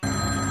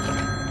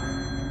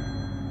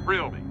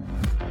Thrill Me.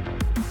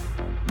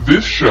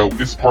 This show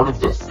is part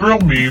of the Thrill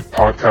Me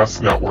Podcast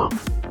Network.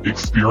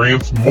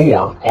 Experience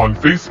more on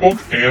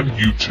Facebook and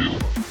YouTube.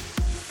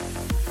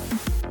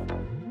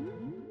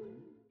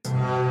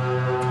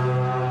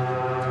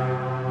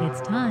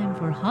 It's time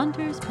for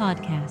Haunters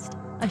Podcast,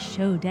 a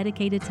show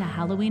dedicated to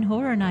Halloween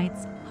horror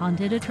nights,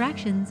 haunted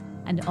attractions,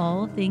 and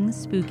all things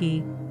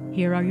spooky.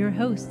 Here are your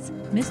hosts,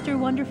 Mr.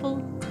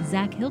 Wonderful,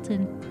 Zach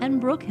Hilton, and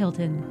Brooke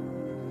Hilton.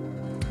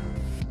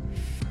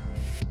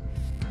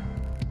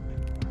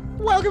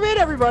 Welcome in,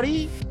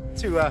 everybody,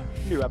 to a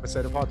new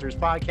episode of Haunters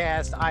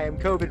Podcast. I am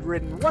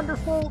COVID-ridden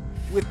Wonderful.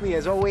 With me,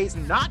 as always,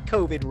 not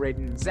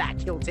COVID-ridden Zach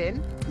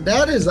Hilton.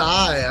 That is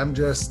I. I'm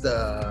just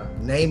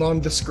name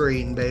on the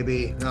screen,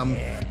 baby.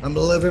 I'm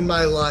living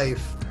my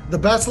life. The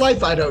best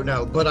life, I don't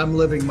know, but I'm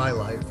living my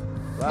life.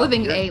 Well,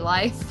 living a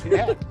life.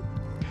 Yeah.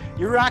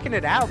 You're rocking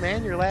it out,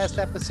 man. Your last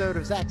episode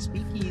of Zach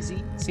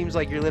Speakeasy. Seems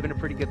like you're living a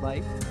pretty good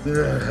life.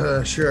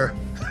 Sure.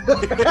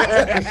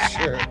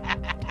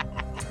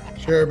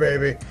 Sure,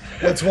 baby.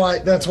 That's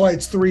why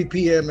it's 3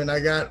 p.m. and I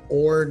got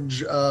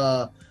orange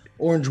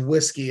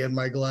whiskey in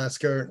my glass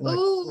currently.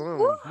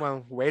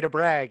 Well, way to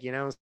brag. You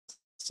know,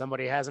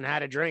 somebody hasn't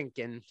had a drink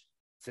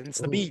since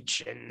the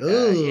beach, and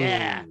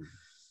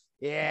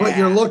yeah. But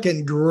you're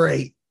looking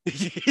great.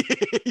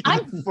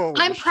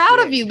 I'm proud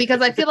of you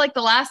because I feel like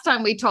the last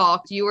time we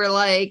talked, you were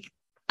like,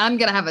 "I'm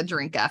gonna have a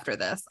drink after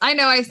this." I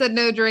know I said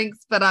no drinks,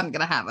 but I'm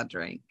gonna have a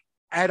drink.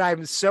 And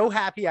I'm so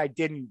happy I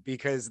didn't,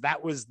 because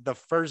that was the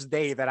first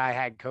day that I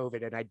had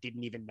COVID and I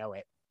didn't even know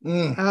it.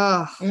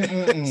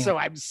 So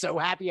I'm so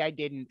happy I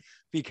didn't,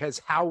 because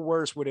how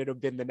worse would it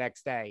have been the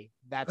next day?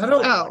 That's I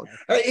don't know.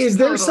 Is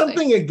there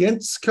something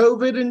against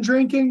COVID and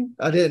drinking?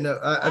 I didn't know.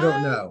 I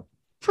don't know.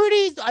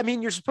 I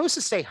mean, you're supposed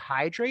to stay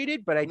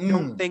hydrated, but I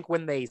don't think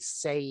when they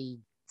say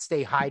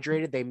stay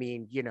hydrated, they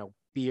mean, you know,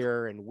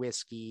 beer and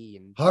whiskey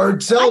and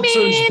hard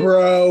seltzers,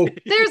 bro.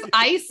 There's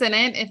ice in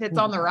it if it's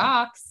on the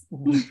rocks.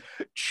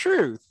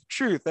 Truth.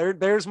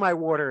 There's my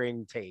water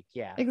intake.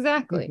 Yeah,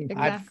 exactly.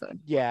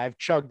 I've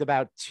chugged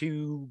about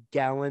 2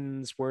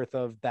 gallons worth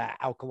of that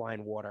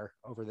alkaline water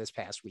over this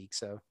past week.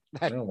 So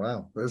oh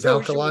wow, is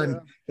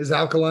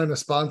alkaline a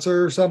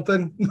sponsor or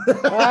something?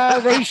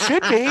 They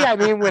should be. I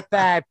mean, with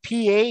that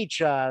pH,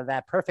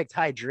 that perfect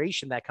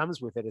hydration that comes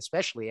with it,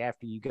 especially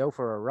after you go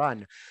for a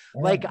run.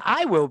 Like,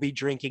 I will be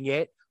drinking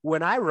it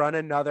when I run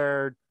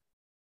another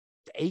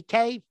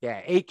 8K.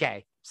 Yeah,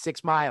 8K,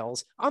 6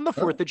 miles on the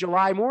 4th of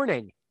July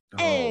morning.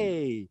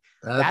 Hey,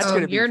 that's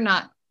gonna be.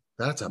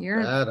 That's a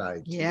bad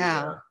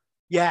idea.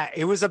 Yeah,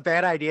 it was a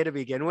bad idea to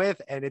begin with,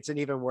 and it's an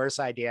even worse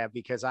idea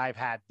because I've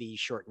had the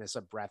shortness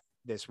of breath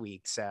this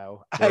week.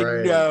 So I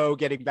know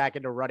getting back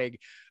into running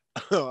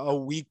a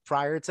week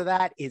prior to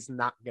that is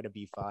not going to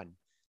be fun.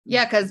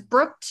 Yeah, because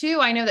Brooke too,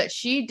 I know that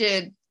she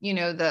did, you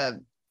know,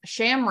 the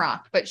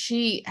Shamrock, but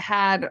she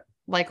had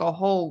like a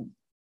whole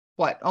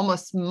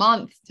almost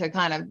month to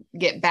kind of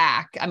get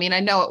back. I mean,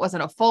 I know it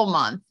wasn't a full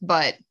month,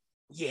 but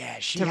yeah,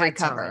 she to had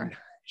recover. Time.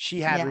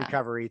 She had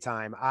recovery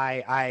time.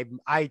 I've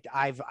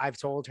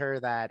told her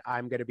that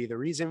I'm going to be the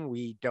reason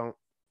we don't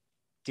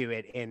do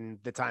it in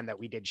the time that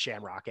we did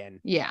Shamrock in.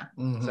 Yeah.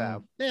 Mm-hmm.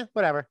 So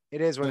whatever.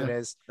 It is what it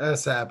is.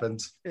 This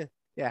happens.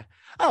 Yeah.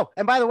 Oh,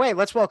 and by the way,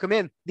 let's welcome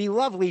in the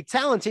lovely,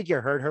 talented,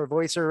 you heard her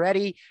voice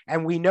already,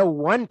 and we know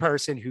one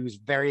person who's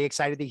very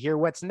excited to hear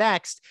what's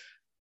next.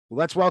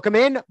 Let's welcome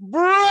in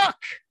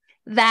Brooke.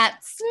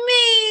 That's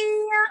me.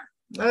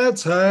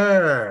 That's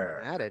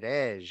her. That it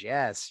is.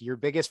 Yes. Your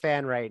biggest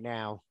fan right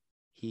now.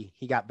 He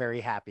got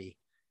very happy.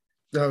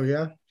 Oh,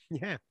 yeah?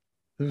 Yeah.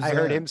 Who's I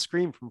heard him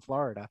scream from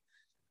Florida.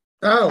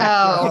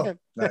 Oh.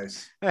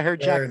 Nice. I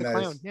heard Very Jack the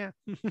nice. Clown. Yeah.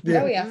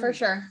 Oh, yeah, for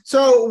sure.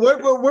 So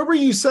what were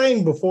you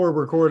saying before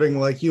recording?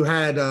 Like you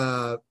had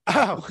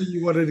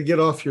you wanted to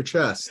get off your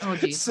chest. Oh,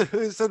 geez. So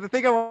the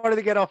thing I wanted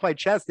to get off my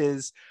chest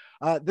is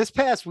this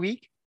past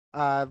week,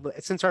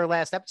 since our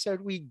last episode,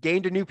 we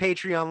gained a new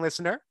Patreon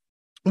listener.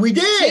 We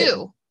did.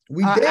 2.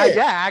 We did.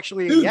 Yeah,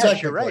 actually, 2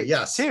 yes, you're right.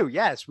 Yes. 2.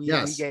 Yes.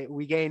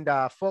 We gained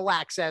full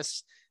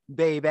access,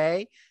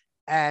 baby.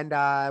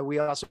 And we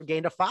also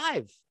gained a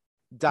 $5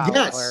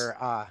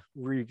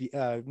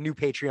 new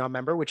Patreon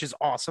member, which is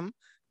awesome.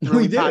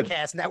 We did.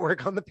 Podcast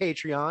Network on the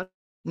Patreon.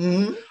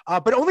 Mm-hmm.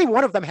 But only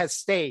one of them has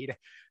stayed.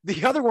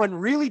 The other one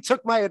really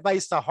took my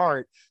advice to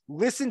heart,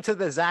 listened to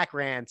the Zach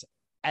rant,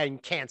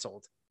 and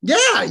canceled.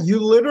 Yeah,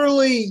 you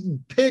literally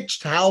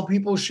pitched how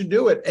people should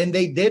do it, and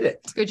they did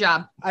it. Good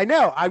job. I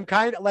know. I'm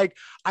kind of like,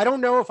 I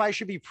don't know if I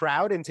should be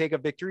proud and take a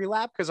victory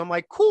lap, because I'm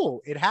like,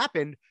 cool, it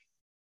happened.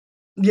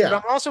 Yeah. But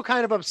I'm also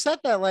kind of upset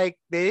that like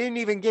they didn't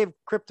even give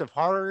Crypt of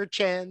Horror a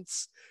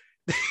chance.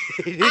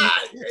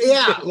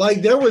 Yeah,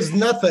 like there was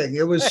nothing.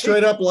 It was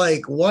straight up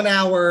like 1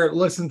 hour,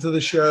 listen to the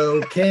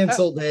show,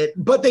 canceled it,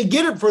 but they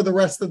get it for the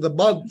rest of the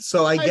month.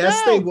 So I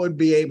guess they would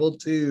be able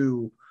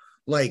to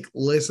like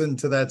listen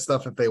to that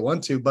stuff if they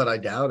want to, but I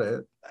doubt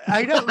it.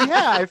 I know.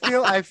 Yeah,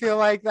 I feel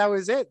like that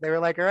was it. They were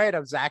like, all right,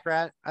 I'm Zach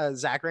Rant.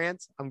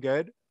 I'm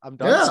good. I'm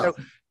done.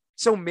 Yeah.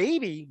 So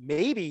maybe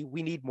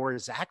we need more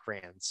Zach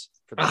rants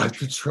for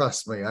the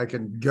Trust me, I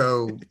can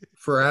go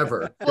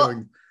forever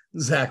doing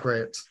Zach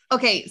rants.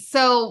 Okay,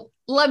 so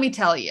let me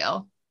tell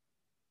you.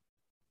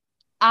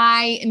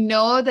 I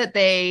know that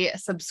they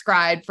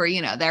subscribed for,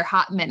 their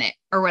hot minute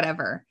or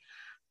whatever.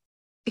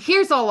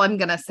 Here's all I'm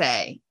going to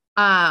say.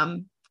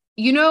 That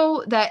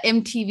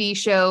MTV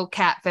show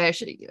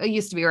Catfish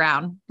used to be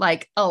around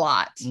like a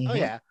lot. Oh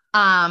yeah.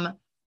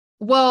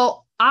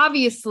 Well,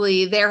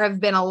 obviously there have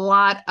been a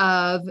lot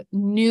of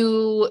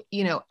new,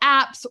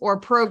 apps or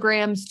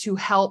programs to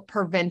help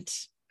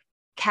prevent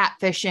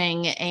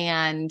catfishing.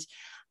 And,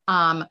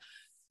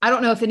 I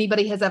don't know if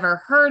anybody has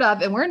ever heard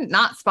of, and we're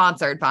not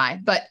sponsored by,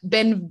 but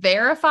Ben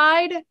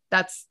Verified.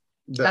 That's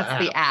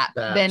the app.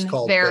 Ben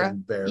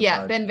Verified.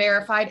 Yeah, Ben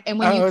Verified. And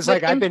when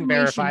I've been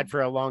verified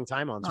for a long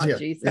time on Twitter.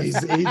 He's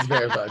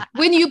verified.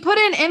 When you put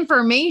in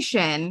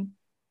information,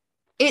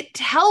 it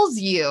tells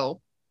you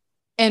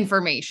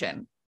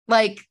information,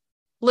 like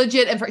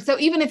legit information. So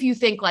even if you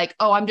think like,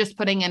 oh, I'm just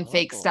putting in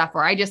fake stuff,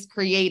 or I just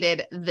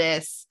created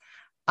this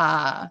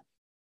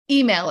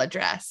email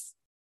address,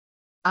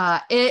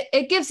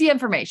 it gives you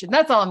information.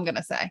 That's all I'm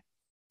gonna say.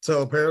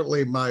 So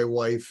apparently my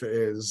wife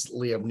is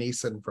Liam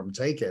Neeson from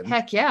Taken.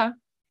 Heck yeah.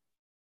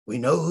 We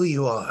know who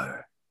you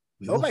are.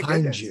 We will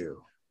find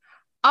you.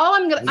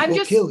 I'm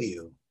just kill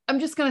you. I'm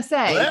just gonna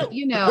say,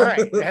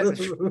 Right.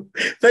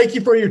 Thank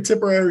you for your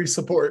temporary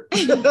support.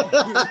 And I'm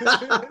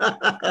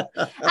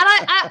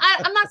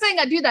not saying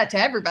I do that to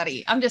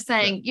everybody. I'm just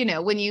saying,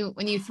 when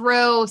you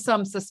throw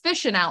some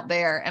suspicion out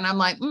there, and I'm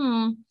like,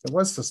 it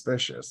was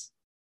suspicious.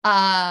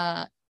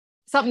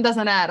 Something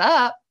doesn't add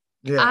up.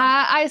 Yeah.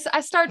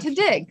 I start to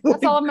dig.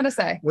 That's all I'm going to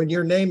say. When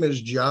your name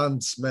is John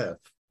Smith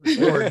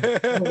or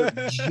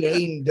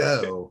Jane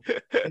Doe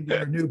and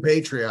you're a new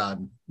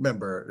Patreon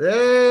member,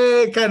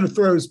 it kind of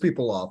throws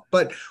people off.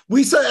 But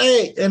we said,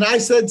 hey, and I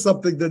said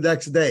something the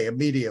next day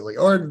immediately,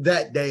 or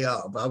that day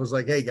of. I was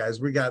like, hey guys,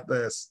 we got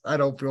this. I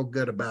don't feel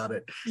good about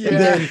it. Yeah. And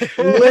then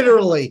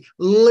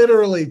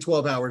literally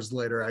 12 hours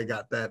later, I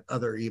got that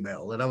other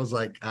email and I was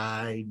like,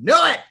 I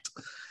know it.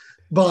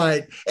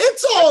 But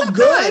it's all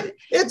good.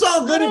 It's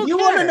all good. If you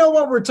want to know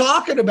what we're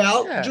talking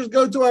about, just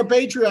go to our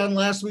Patreon.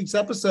 Last week's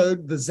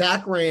episode, the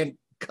Zach rant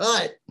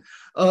cut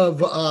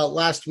of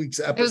last week's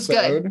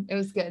episode. It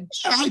was good.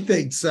 I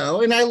think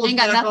so. And I ain't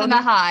got nothing to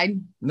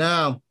hide.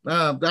 No.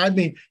 I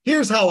mean,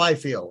 here's how I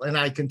feel. And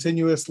I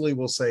continuously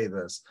will say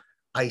this.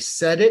 I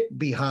said it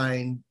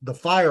behind the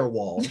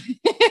firewall,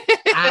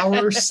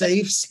 our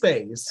safe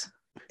space.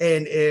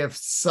 And if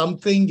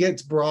something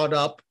gets brought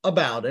up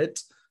about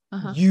it,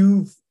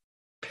 you've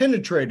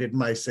penetrated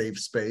my safe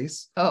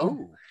space.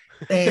 Oh.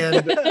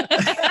 And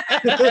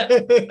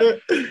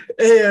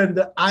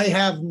and I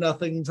have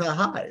nothing to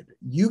hide.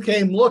 You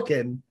came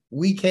looking,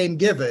 we came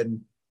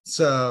given.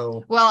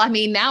 So well, I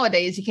mean,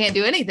 nowadays you can't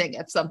do anything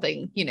if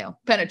something,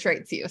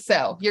 penetrates you.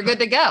 So you're good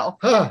to go.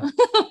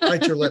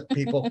 Bite your lip,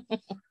 people.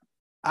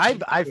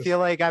 I feel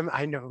like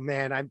I know,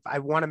 man. I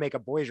want to make a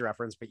boys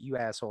reference, but you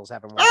assholes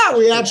haven't watched. Oh,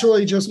 we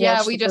actually just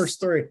watched the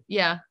first three.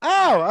 Yeah.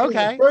 Oh,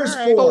 okay. First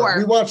four.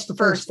 We watched the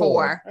first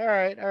four. All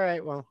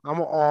right. Well, I'm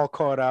all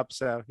caught up,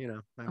 so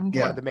I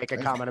wanted to make a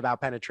comment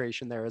about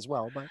penetration there as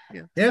well. But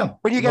yeah.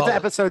 When you get to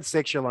episode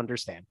 6, you'll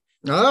understand.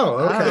 Oh,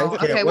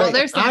 okay. Okay. Well,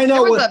 I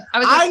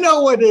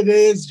know what it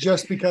is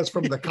just because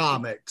from the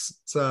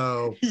comics.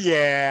 So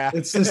yeah,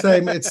 it's the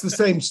same. It's the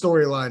same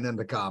storyline in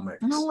the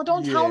comics. No,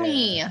 don't tell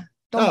me.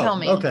 Don't tell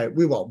me. Okay,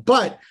 we won't.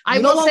 But I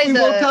will say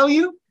will tell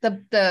you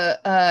the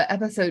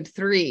episode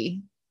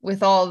 3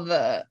 with all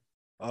the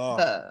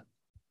no,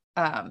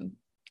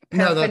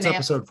 that's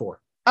episode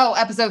 4. Oh,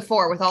 episode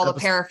 4 with all the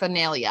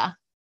paraphernalia.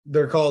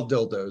 They're called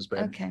dildos,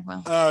 babe. Okay,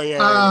 well. Oh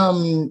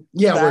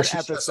yeah. Where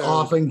she's just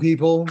offing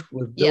people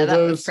with dildos. Yeah, that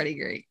was pretty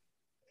great.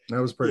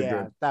 That was pretty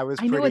good. That was.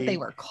 I knew what they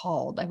were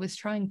called. I was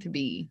trying to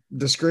be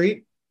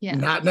discreet. Yeah.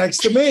 Not next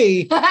to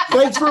me.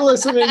 Thanks for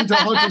listening to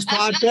Hunters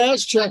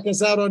Podcast. Check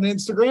us out on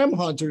Instagram,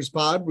 Hunters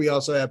Pod. We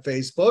also have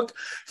Facebook,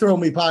 Thrill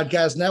Me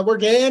Podcast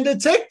Network, and a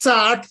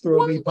TikTok,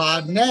 Thrill Me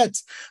Pod Net.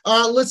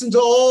 Listen to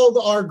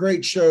all our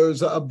great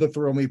shows of the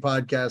Thrill Me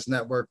Podcast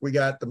Network. We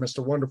got the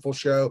Mr. Wonderful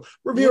Show,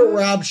 Review It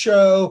Rob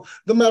Show,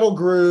 the Metal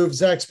Groove,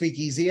 Zach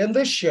Speakeasy, and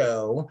this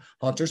show,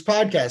 Hunters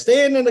Podcast.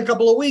 And in a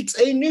couple of weeks,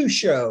 a new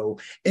show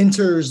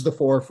enters the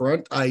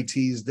forefront. I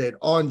teased it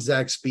on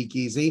Zach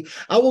Speakeasy.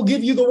 I will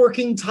give you the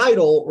working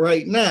title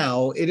right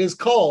now. It is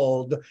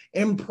called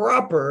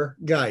Improper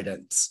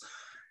Guidance.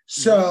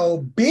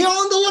 So be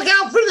on the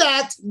lookout for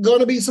that.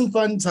 Going to be some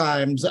fun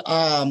times.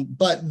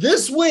 But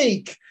this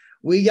week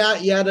we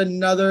got yet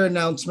another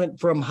announcement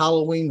from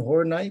Halloween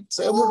Horror Nights,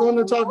 and we're going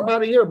to talk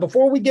about it here.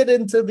 Before we get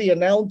into the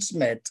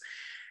announcement,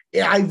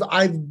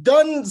 I've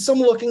done some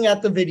looking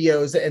at the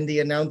videos and the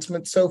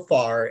announcement so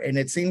far, and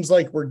it seems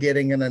like we're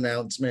getting an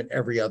announcement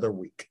every other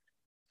week.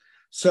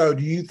 So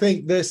do you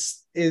think this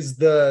is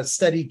the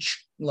steady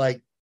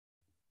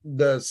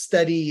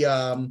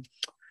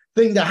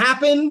thing to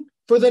happen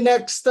for the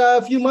next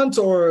few months,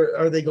 or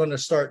are they going to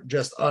start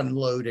just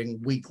unloading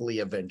weekly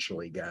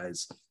eventually,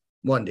 guys?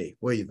 Wendy,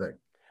 what do you think?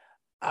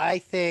 I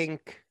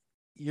think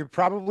you're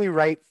probably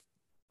right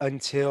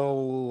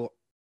until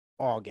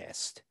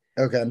August.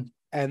 Okay.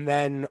 And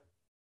then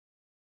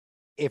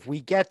if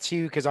we get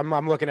to, because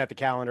I'm looking at the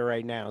calendar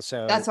right now.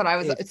 So That's what I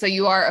was. So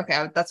you are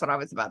okay. That's what I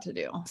was about to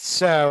do.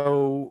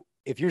 So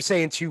if you're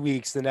saying 2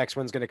 weeks, the next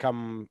one's going to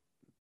come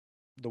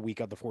the week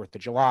of the 4th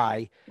of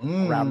July,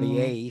 around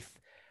the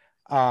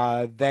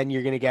 8th. Then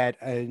you're going to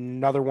get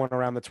another one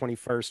around the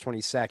 21st,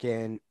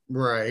 22nd,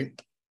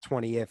 Right.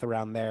 20th,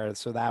 around there.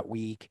 So that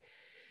week.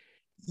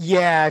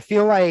 Yeah, I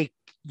feel like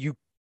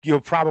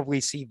you'll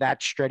probably see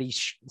that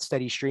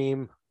steady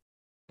stream.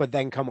 But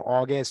then come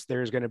August,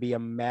 there's going to be a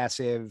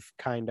massive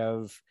kind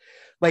of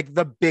like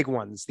the big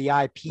ones, the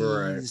IPs.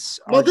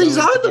 Right. Well, these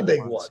going are to the get big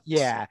ones. ones.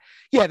 Yeah.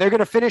 Yeah. They're going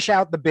to finish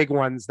out the big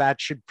ones. That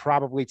should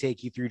probably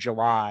take you through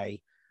July.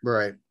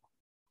 Right.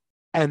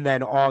 And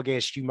then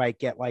August, you might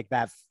get like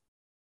that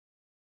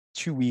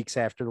 2 weeks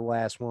after the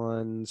last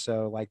one.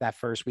 So like that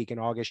first week in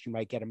August, you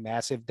might get a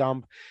massive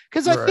dump.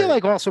 Because I feel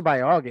like also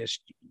by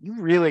August, you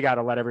really got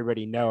to let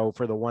everybody know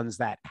for the ones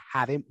that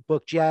haven't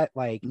booked yet.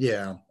 Like,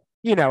 yeah.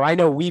 You know, I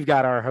know we've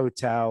got our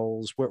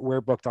hotels. We're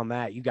booked on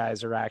that. You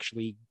guys are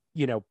actually,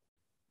 you know,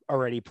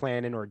 already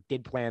planning or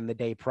did plan the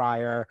day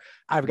prior.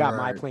 I've got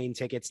my plane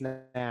tickets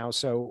now.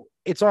 So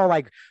it's all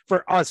like,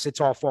 for us,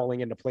 it's all falling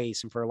into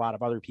place, and for a lot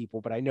of other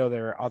people. But I know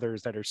there are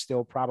others that are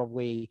still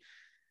probably,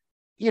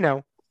 you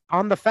know,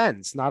 on the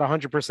fence, not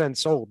 100%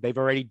 sold. They've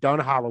already done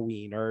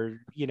Halloween,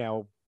 or, you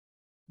know,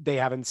 they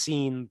haven't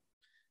seen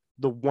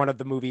one of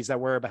the movies that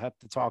we're about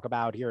to talk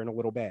about here in a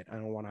little bit. I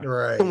don't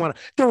want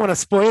to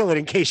spoil it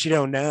in case you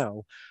don't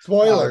know.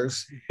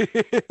 Spoilers.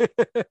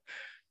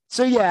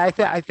 So yeah,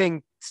 I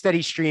think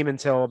steady stream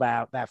until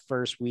about that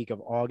first week of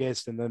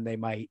August, and then they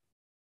might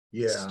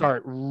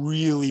start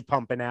really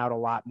pumping out a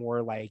lot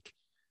more. Like,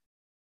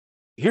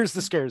 here's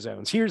the scare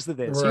zones, here's the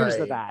this, here's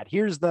the that,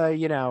 here's the,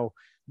 you know,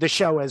 the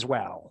show as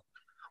well.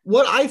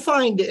 What I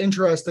find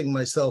interesting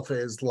myself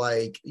is,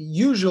 like,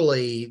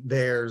 usually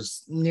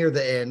there's near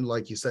the end,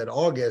 like you said,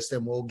 August,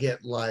 and we'll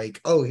get like,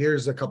 oh,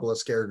 here's a couple of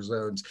scare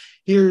zones.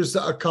 Here's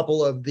a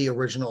couple of the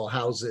original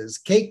houses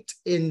caked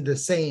in the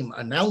same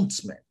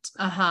announcement.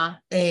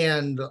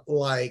 And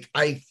like,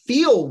 I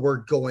feel we're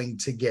going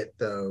to get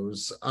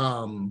those.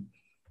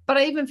 But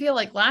I even feel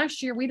like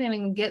last year we didn't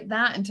even get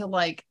that until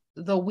like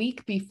the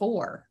week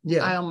before.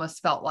 I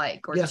almost felt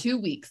like, or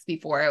 2 weeks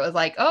before. It was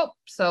like, oh,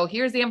 so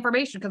here's the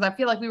information, because I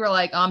feel like we were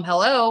like,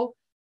 hello,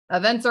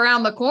 events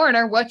around the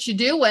corner, what you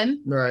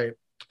doing? Right.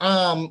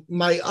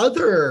 My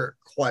other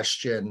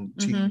question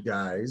to you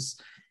guys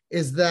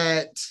is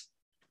that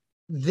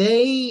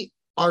they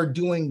are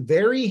doing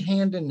very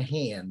hand in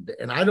hand,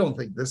 and I don't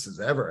think this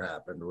has ever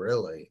happened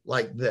really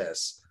like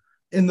this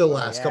in the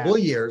last couple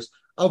of years,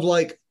 of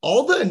like,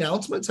 all the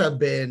announcements have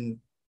been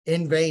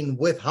in vein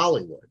with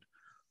Hollywood.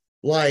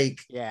 Like,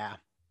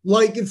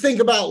 like, think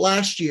about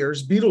last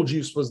year's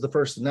Beetlejuice was the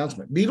first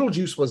announcement.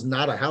 Beetlejuice was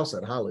not a house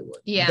at Hollywood.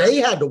 They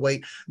had to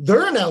wait.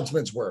 Their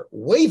announcements were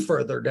way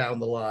further down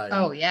the line.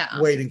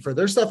 Waiting for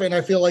their stuff. And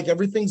I feel like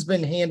everything's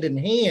been hand in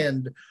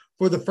hand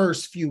for the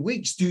first few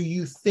weeks. Do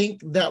you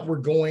think that we're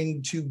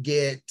going to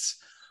get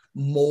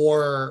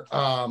more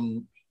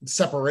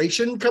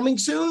separation coming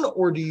soon?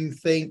 Or do you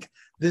think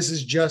this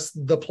is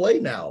just the play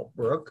now,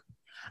 Brooke?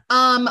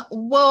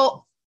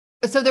 Well,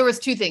 so there was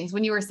two things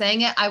when you were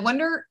saying it. I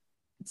wonder,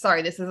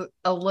 sorry, this is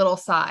a little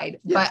side,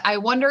 but I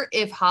wonder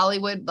if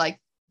Hollywood, like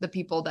the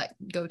people that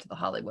go to the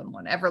Hollywood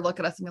one, ever look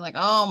at us and be like,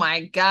 oh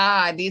my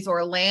God, these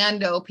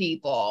Orlando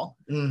people.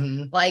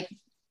 Like,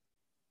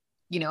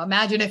 you know,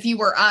 imagine if you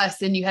were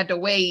us and you had to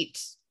wait,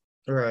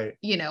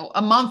 you know,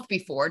 a month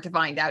before to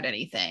find out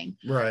anything.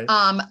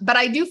 But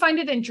I do find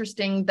it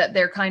interesting that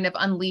they're kind of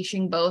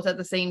unleashing both at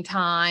the same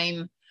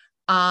time.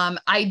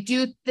 I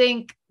do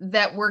think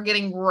that we're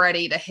getting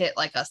ready to hit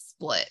like a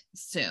split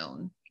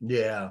soon.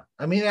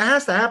 I mean, it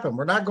has to happen.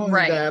 We're not going to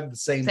have the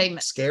same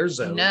scare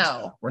zone.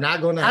 No, we're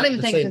not going to have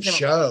the same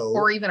show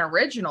or even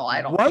original.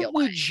 I don't. What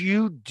would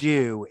you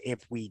do if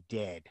we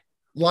did?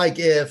 Like,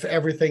 if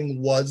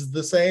everything was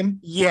the same?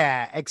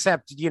 Yeah,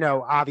 except, you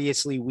know,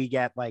 obviously we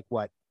get like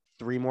what,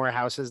 3 more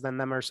houses than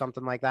them or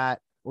something like that,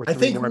 or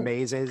 3 more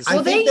mazes.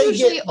 Well, they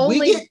usually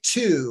we get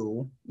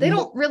 2. They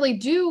don't really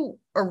do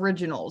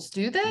originals,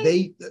 do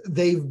they?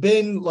 They've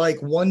been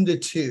like 1 to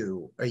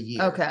 2 a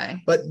year.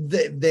 Okay, but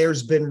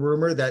there's been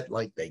rumor that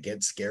like they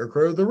get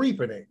Scarecrow the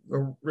Reaping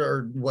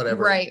or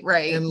whatever.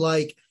 Right. And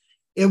like,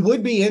 it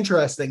would be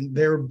interesting.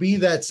 There would be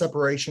that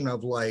separation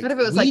of like, what if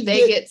it was like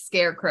they get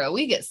Scarecrow,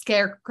 we get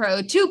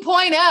Scarecrow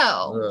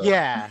 2.0?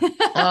 Yeah.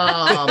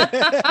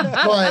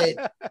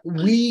 But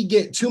we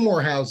get 2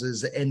 more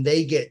houses and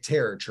they get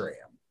Terror Tram.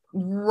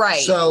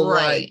 Right. So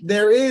like,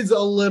 there is a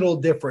little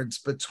difference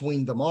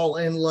between them all.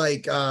 And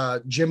like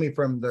Jimmy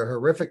from the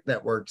Horrific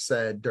Network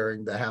said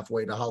during the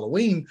Halfway to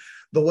Halloween,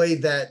 the way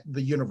that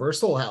the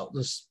Universal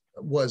house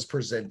was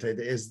presented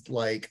is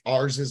like,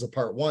 ours is a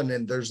part 1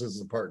 and theirs is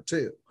a part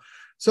 2.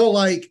 So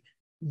like,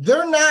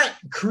 they're not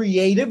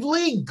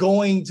creatively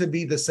going to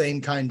be the same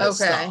kind of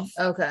stuff.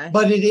 Okay.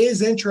 But it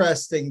is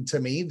interesting to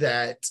me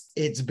that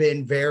it's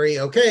been very,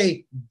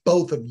 okay,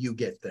 both of you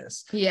get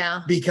this.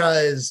 Yeah.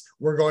 Because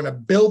we're going to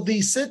build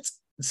these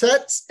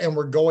sets and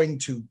we're going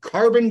to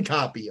carbon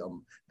copy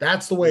them.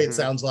 That's the way it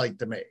sounds like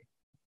to me.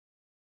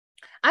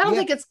 I don't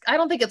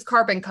think it's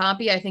carbon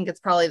copy. I think it's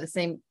probably the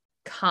same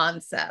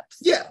concepts.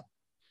 Yeah.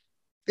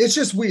 It's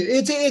just weird.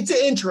 It's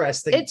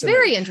interesting. It's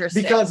very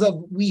interesting because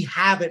we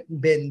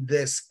haven't been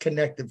this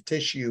connective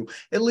tissue,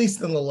 at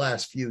least in the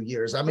last few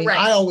years. I mean,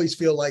 I always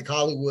feel like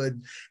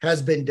Hollywood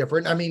has been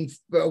different. I mean,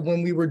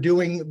 when we were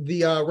doing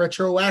the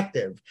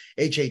retroactive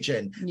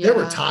HHN, there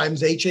were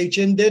times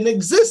HHN didn't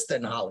exist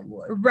in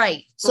Hollywood.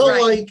 Right. So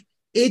like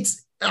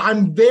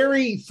I'm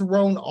very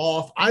thrown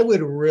off. I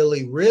would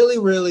really, really,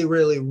 really,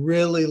 really,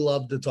 really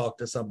love to talk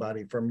to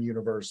somebody from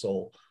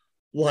Universal,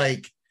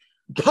 like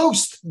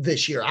post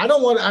this year. I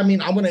want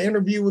to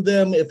interview with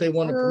them if they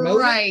want to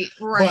promote it.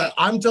 Right. But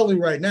I'm telling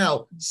you right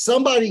now,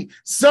 somebody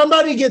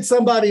get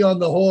somebody on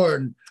the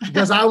horn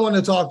because I want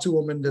to talk to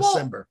them in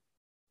December.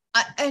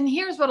 And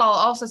here's what I'll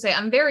also say.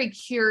 I'm very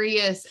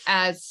curious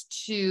as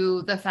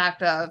to the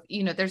fact of,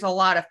 there's a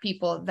lot of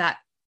people that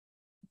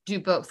do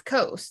both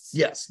coasts.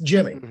 Yes,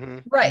 Jimmy.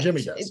 Right.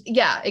 Jimmy does.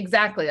 Yeah,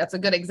 exactly. That's a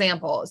good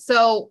example.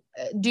 So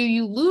do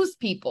you lose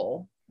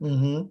people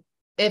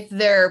if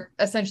they're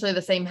essentially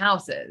the same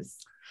houses?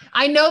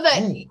 I know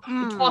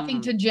that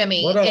talking to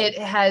Jimmy, it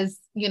has,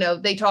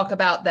 they talk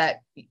about that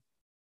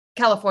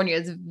California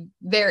is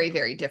very,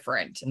 very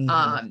different.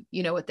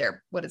 With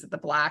their, what is it? The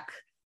black,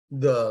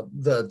 the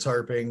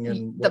tarping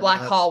and the black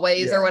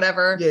hallways or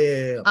whatever.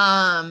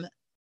 Yeah.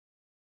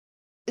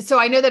 So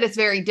I know that it's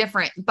very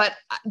different, but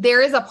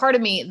there is a part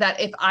of me that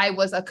if I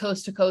was a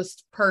coast to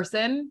coast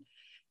person,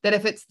 that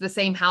if it's the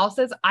same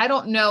houses, I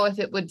don't know if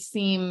it would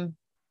seem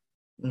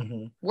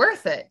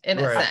worth it in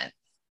a sense.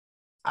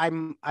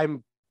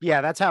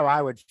 Yeah, that's how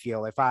I would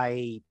feel if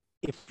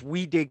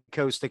we did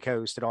coast to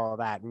coast and all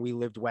that, and we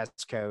lived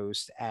West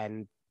Coast,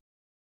 and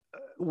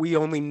we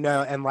only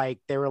know, and like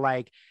they were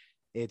like,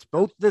 it's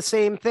both the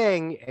same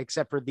thing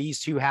except for these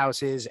two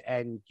houses,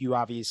 and you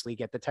obviously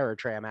get the Terror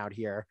Tram out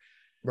here.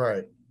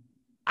 Right.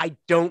 I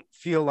don't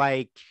feel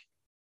like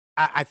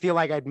I feel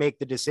like I'd make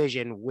the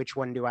decision, which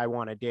one do I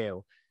want to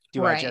do?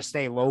 Do I just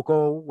stay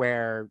local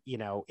where,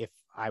 if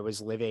I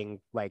was living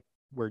like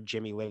where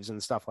Jimmy lives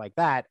and stuff like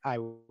that, I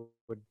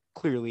would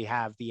clearly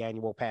have the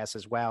annual pass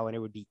as well, and it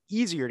would be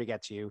easier to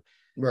get to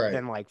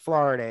than like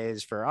Florida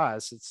is for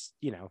us. It's,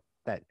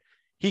 that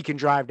he can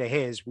drive to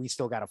his, we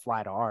still got to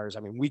fly to ours.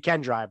 I mean, we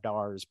can drive to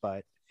ours,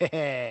 but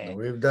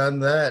we've done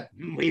that.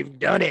 We've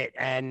done it,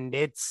 and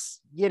it's,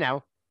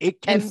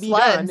 it can be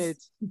floods. done.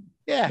 It's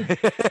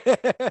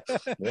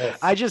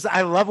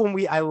I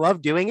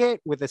love doing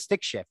it with a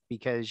stick shift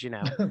because,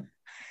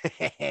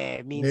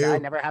 it means I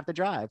never have to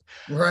drive.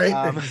 Right.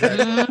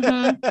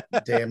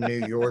 Damn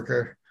New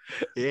Yorker.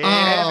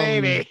 Yeah,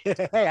 baby.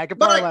 Hey, I can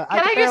parallel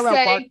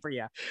park for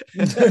you.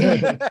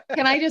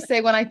 Can I just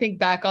say, when I think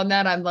back on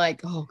that, I'm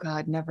like, oh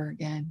God, never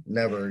again.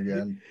 Never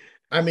again.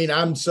 I mean,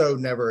 I'm so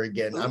never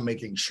again. I'm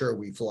making sure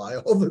we fly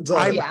all the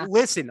time.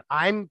 Listen,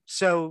 I'm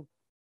so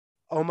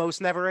almost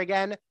never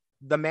again.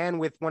 The man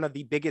with one of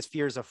the biggest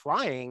fears of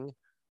flying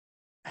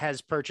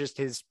has purchased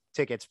his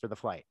tickets for the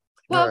flight.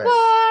 What?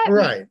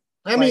 Right.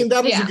 I mean,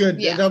 that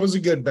was a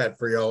good bet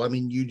for y'all. I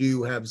mean, you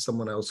do have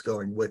someone else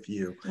going with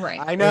you. Right.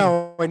 I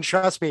know. And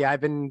trust me, I've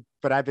been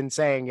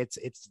saying it's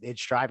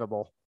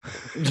drivable.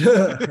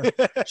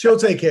 She'll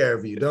take care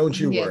of you. Don't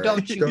you worry.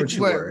 Don't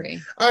you worry.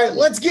 All right,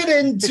 let's get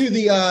into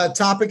the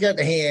topic at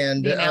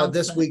hand.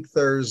 This week,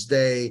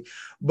 Thursday,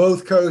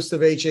 both coasts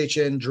of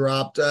HHN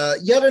dropped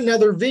yet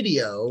another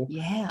video.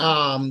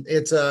 Yeah.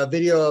 It's a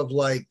video of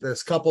like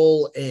this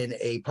couple in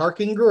a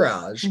parking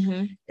garage,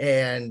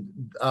 and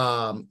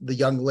the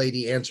young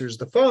lady answers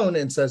the phone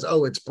and says,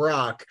 "Oh, it's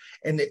Brock."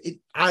 And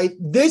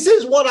this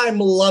is what I'm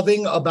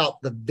loving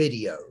about the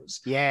videos.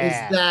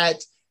 Yeah. Is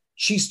that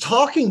she's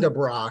talking to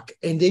Brock,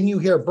 and then you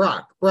hear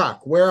Brock,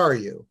 where are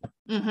you?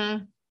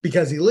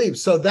 Because he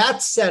leaves. So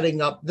that's setting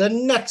up the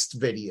next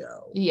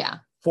video. Yeah.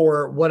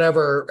 For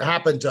whatever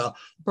happened to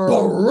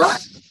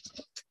Brock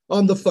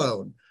on the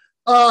phone.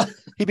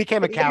 He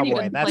became a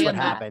cowboy. That's what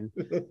happened.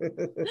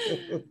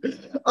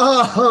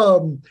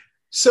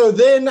 So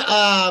then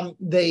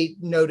they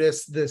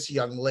notice this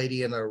young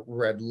lady in a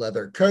red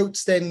leather coat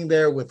standing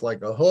there with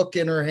like a hook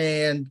in her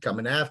hand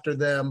coming after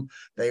them.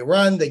 They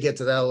run, they get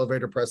to the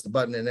elevator, press the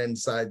button, and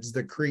inside's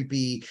the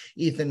creepy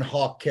Ethan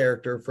Hawke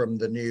character from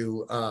the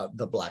new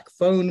The Black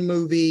Phone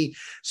movie.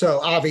 So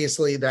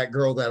obviously that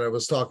girl that I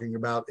was talking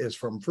about is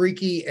from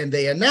Freaky, and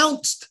they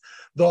announced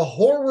The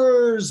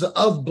Horrors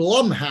of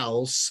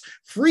Blumhouse,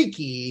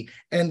 Freaky,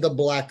 and the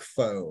Black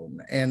Phone.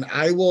 And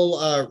I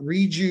will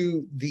read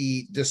you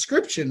the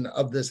description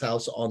of this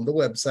house on the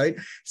website.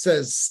 It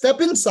says, step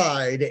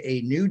inside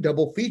a new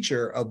double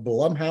feature of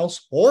Blumhouse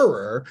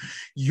horror.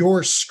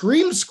 Your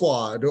Scream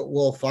Squad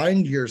will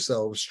find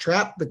yourselves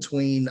trapped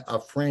between a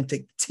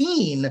frantic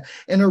teen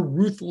and a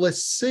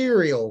ruthless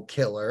serial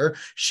killer.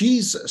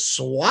 She's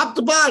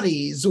swapped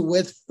bodies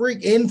with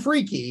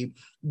Freaky.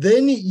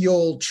 Then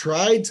you'll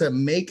try to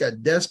make a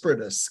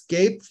desperate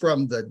escape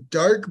from the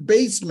dark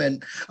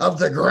basement of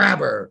the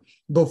Grabber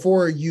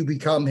before you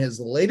become his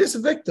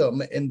latest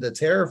victim in the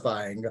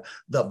terrifying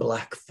The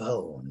Black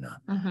Phone.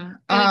 And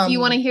if you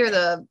want to hear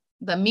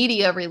the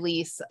media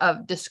release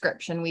of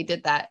description, we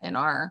did that in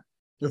our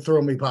the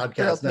Thrill Me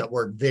Podcast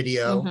Network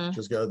video.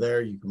 Just go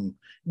there. You can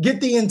get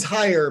the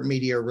entire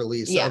media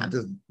release of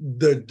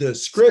the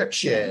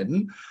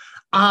description.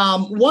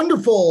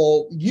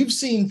 Wonderful. You've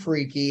seen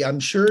Freaky. I'm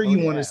sure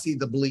you want to see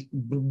the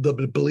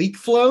Bleak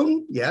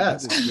Flown.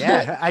 Yes.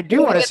 Yeah, I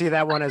do want to see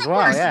that one as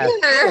well. Yeah.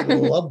 I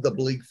love the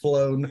Bleak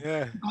Flown.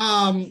 Yeah.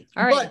 All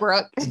right,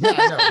 Brooke.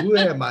 Who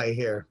am I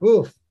here?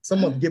 Oof,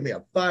 someone give me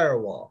a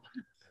firewall.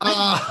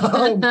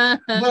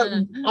 But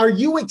are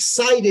you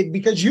excited?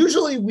 Because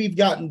usually we've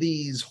gotten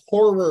these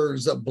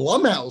horrors of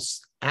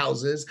Blumhouse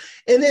houses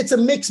and it's a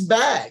mixed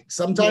bag.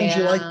 Sometimes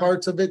you like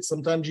parts of it,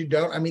 sometimes you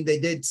don't. I mean, they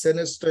did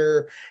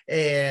Sinister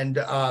and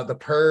The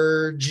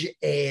Purge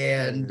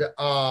and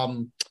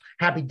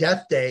Happy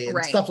Death Day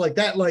and stuff like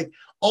that, like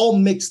all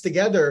mixed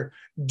together.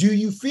 Do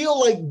you feel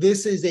like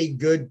this is a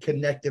good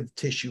connective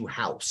tissue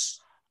house?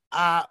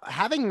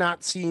 Having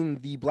not seen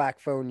the Black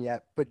Phone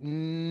yet, but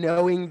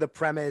knowing the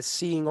premise,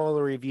 seeing all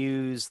the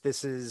reviews,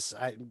 this is,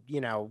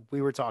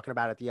 we were talking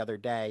about it the other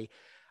day.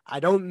 I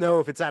don't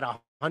know if it's at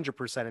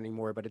 100%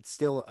 anymore, but it's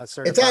still a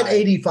certified. It's at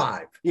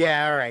 85.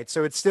 Yeah, all right.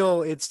 So it's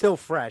still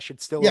fresh.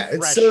 It's still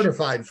it's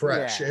certified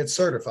fresh. Yeah. It's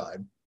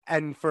certified.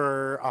 And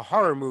for a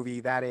horror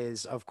movie, that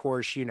is, of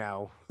course,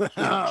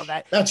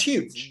 that's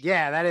huge.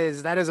 Yeah, that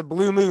is a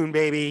blue moon,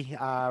 baby.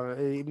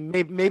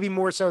 Maybe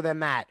more so than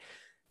that.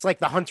 It's like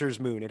the hunter's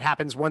moon. It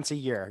happens once a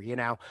year,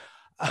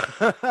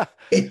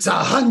 It's a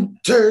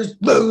hunter's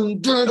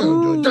moon.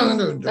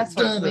 That's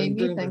what it made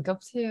me think of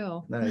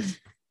too. Nice.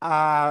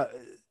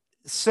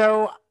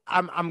 So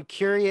I'm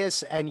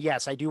curious, and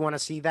yes, I do want to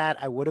see that.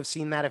 I would have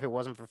seen that if it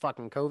wasn't for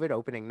fucking COVID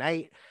opening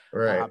night.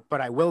 Right. But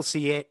I will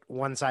see it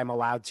once I'm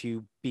allowed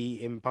to be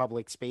in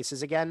public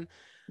spaces again.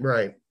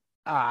 Right.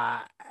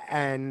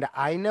 And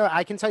I know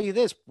I can tell you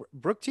this,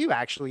 Brooke too,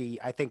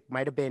 actually, I think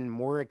might have been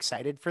more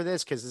excited for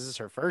this because this is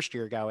her first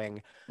year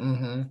going.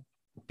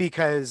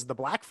 Because The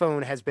Black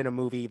Phone has been a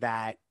movie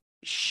that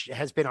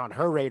has been on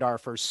her radar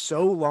for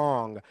so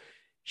long.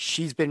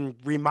 She's been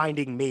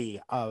reminding me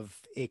of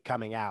it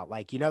coming out.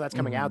 Like, that's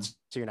coming out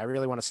soon. I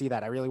really want to see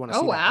that. I really want to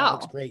see that.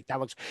 Wow. That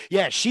looks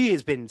great. She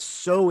has been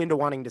so into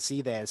wanting to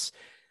see this.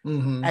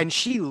 And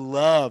she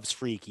loves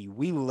Freaky.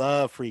 We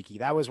love Freaky.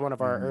 That was one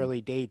of our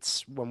early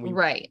dates when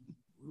we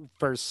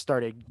first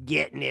started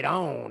getting it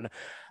on.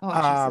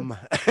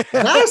 That's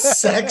a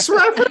sex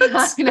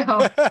reference.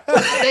 No,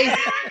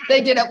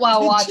 they did it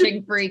while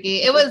watching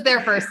Freaky. It was their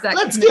first sex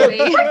Let's movie.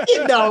 Let's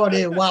get on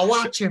it while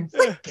watching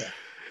Freaky.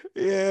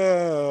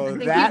 Yeah,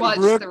 that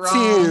Brooke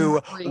too,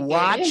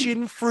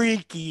 watching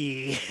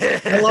Freaky.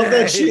 I love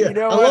that she.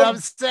 I'm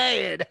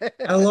saying.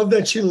 I love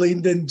that she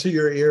leaned into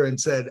your ear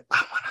and said,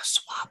 "I want to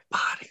swap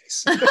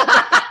bodies."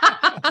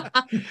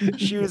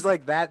 She was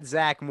like that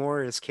Zach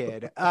Morris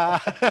kid.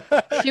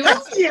 She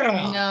was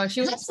no, she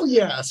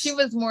was She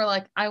was more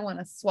like, I want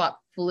to swap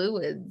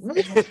fluids.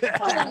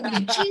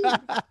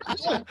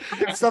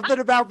 Something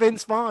about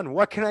Vince Vaughn.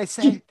 What can I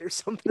say? There's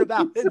something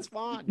about Vince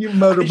Vaughn. You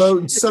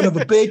motorboating son of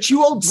a bitch!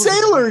 You old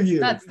sailor!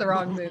 You. That's the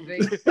wrong movie.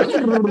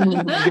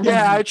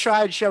 Yeah, I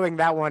tried showing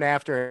that one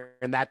after,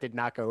 and that did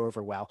not go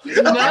over well.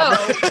 No.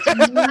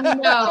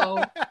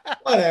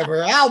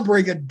 Whatever. I'll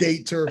bring a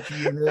date to her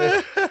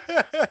funeral.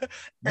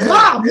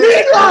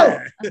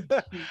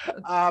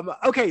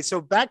 Okay,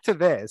 so back to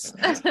this.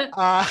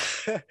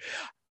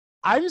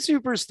 I'm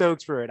super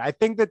stoked for it. I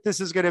think that this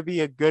is going to be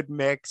a good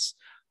mix.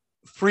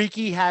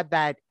 Freaky had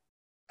that,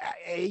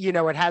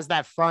 it has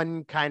that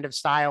fun kind of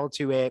style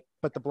to it,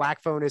 but the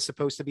Black Phone is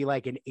supposed to be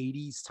like an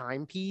 80s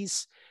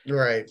timepiece.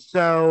 Right.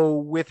 So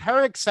with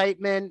her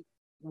excitement,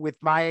 with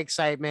my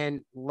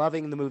excitement,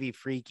 loving the movie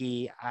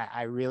Freaky,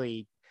 I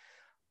really,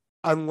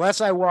 unless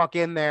I walk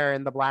in there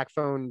and the Black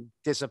Phone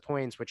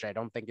disappoints, which I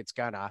don't think it's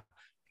gonna,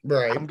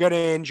 I'm going to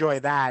enjoy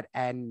that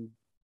and,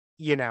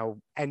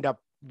 end up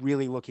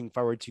really looking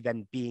forward to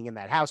them being in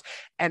that house.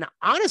 And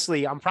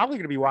honestly, I'm probably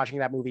going to be watching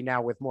that movie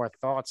now with more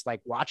thoughts, like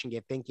watching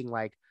it, thinking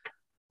like,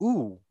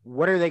 ooh,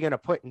 what are they going to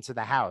put into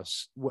the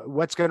house?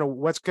 What's going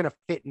to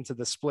fit into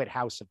the split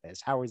house of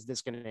this? How is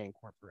this going to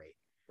incorporate?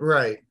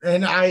 Right.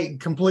 And I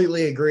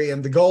completely agree.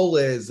 And the goal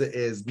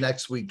is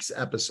next week's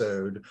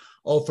episode,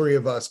 all three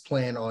of us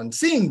plan on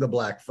seeing the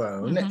Black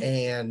Phone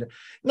and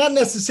not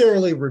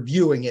necessarily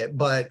reviewing it,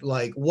 but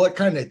like what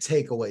kind of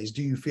takeaways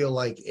do you feel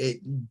like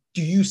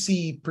do you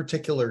see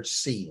particular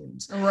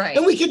scenes? Right.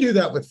 And we can do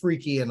that with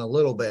Freaky in a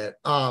little bit.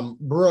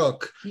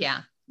 Brooke.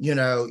 Yeah. You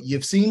know,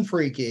 you've seen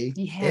Freaky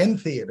in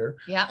theater.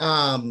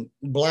 Yeah.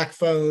 Black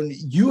Phone,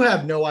 you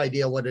have no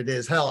idea what it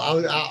is. Hell,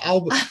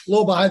 I'll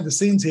little behind the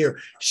scenes here.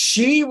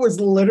 She was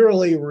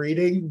literally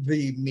reading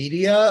the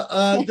media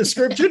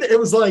description. It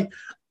was like,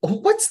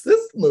 what's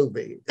this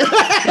movie?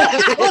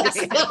 I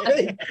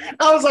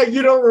was like,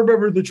 you don't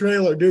remember the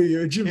trailer, do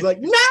you? And she was like,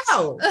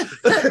 no.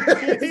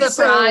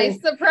 Surprise.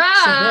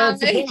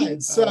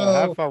 So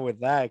have fun with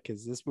that,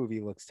 because this movie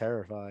looks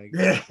terrifying.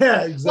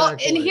 Yeah, exactly. Well,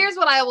 and here's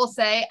what I will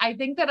say. I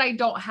think that I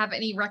don't have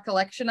any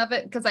recollection of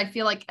it because I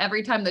feel like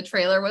every time the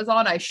trailer was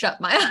on, I shut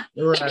my eyes.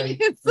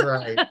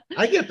 Right.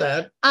 I get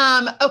that.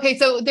 Okay,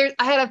 so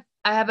I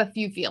have a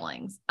few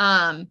feelings.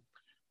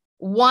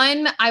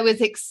 One, I was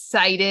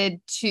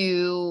excited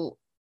to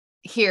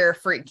hear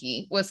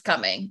Freaky was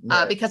coming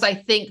because I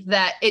think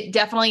that it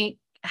definitely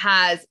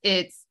has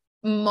its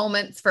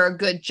moments for a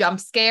good jump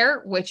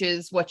scare, which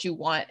is what you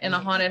want in a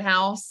haunted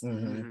house.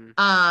 And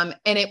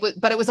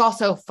but it was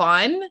also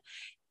fun.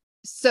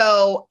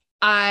 So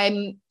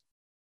I'm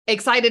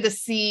excited to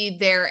see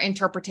their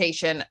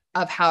interpretation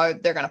of how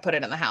they're going to put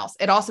it in the house.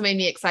 It also made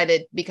me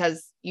excited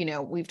because, you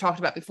know, we've talked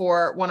about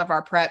before, one of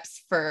our preps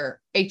for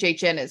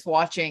HHN is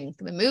watching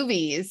the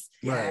movies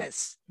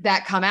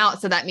that come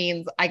out. So that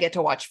means I get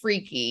to watch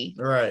Freaky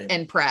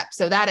and prep.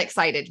 So that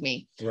excited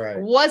me.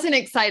 Wasn't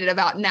excited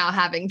about now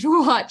having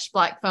to watch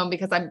Black Phone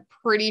because I'm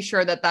pretty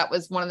sure that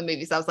was one of the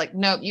movies I was like,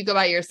 nope, you go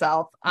by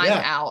yourself. I'm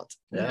out.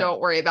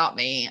 Don't worry about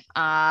me.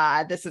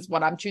 This is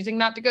what I'm choosing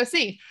not to go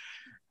see.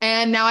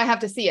 And now I have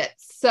to see it.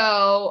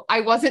 So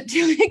I wasn't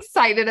too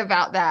excited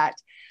about that.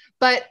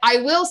 But I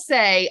will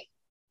say,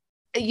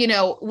 you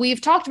know, we've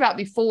talked about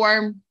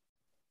before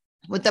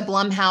with the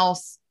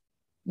Blumhouse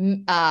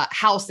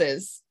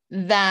houses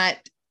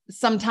that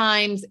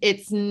sometimes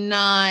it's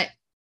not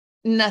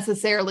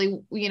necessarily,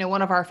 you know,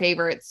 one of our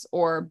favorites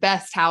or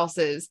best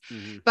houses.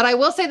 But I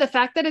will say the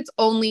fact that it's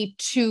only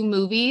 2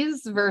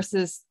 movies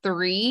versus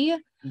 3,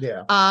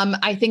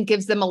 I think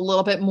gives them a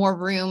little bit more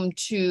room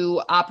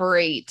to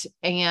operate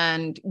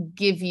and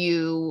give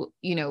you,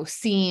 you know,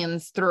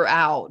 scenes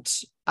throughout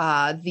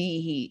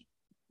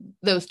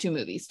those 2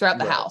 movies throughout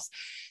the house.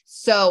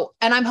 So,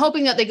 and I'm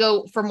hoping that they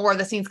go for more of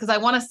the scenes because I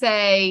want to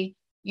say,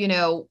 you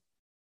know,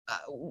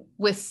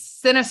 with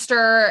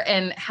Sinister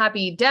and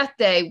Happy Death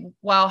Day,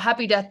 while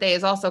Happy Death Day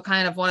is also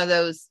kind of one of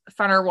those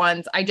funner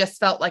ones, I just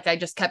felt like I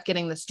just kept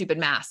getting the stupid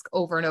mask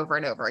over and over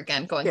and over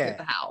again going through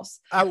the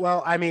house.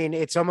 Well, I mean,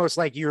 it's almost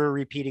like you were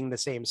repeating the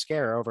same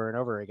scare over and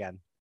over again.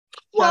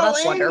 Well,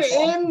 that's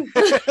wonderful.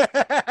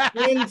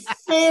 In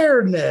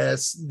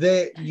fairness,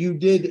 that you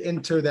did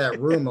enter that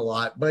room a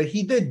lot, but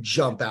he did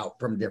jump out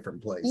from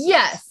different places.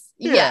 Yes.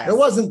 It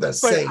wasn't the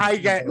same. I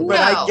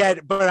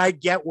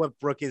get what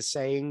Brooke is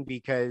saying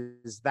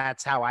because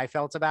that's how I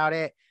felt about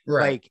it.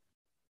 Like,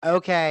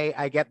 okay,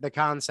 I get the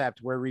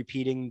concept. We're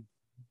repeating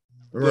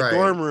the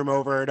dorm room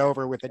over and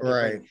over with a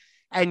different.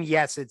 And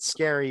yes, it's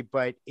scary,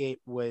 but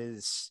it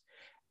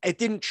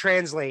didn't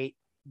translate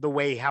the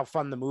way how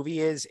fun the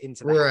movie is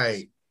into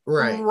that.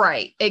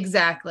 Right.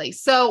 Exactly.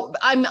 So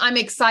I'm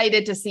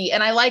excited to see,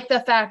 and I like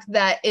the fact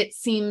that it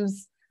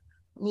seems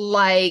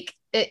like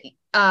it,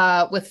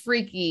 with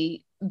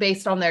Freaky,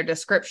 based on their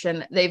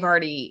description, they've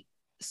already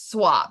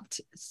swapped.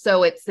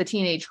 So it's the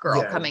teenage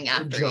girl coming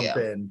after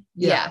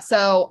you.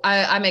 So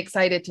I'm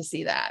excited to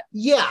see that.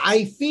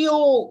 I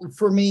feel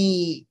for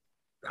me,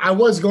 I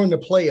was going to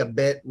play a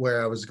bit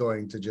where I was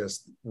going to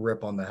just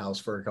rip on the house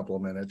for a couple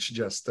of minutes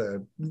just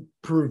to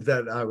prove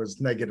that I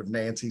was negative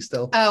Nancy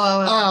still.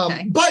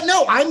 Okay. But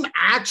no, I'm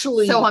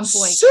actually so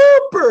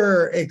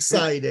super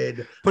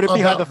excited. Put it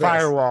behind the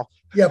firewall.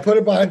 Yeah, put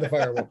it behind the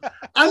firewall.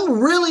 I'm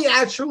really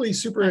actually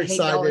super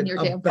excited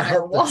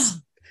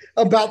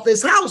about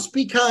this house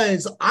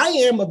because I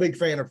am a big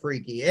fan of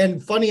Freaky.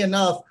 And funny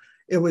enough,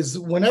 it was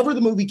whenever the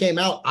movie came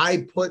out,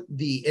 I put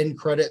the end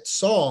credit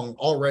song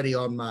already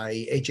on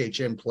my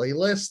HHN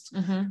playlist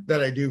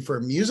that I do for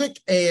music.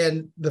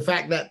 And the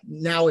fact that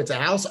now it's a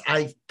house,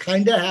 I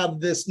kind of have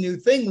this new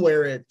thing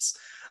where it's,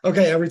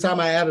 okay, every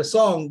time I add a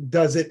song,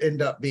 does it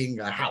end up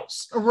being a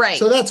house?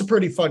 So that's a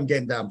pretty fun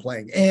game that I'm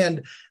playing.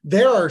 And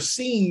there are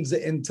scenes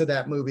into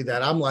that movie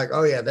that I'm like,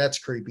 oh yeah, that's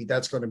creepy.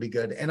 That's going to be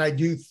good. And I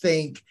do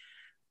think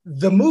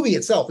the movie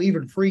itself,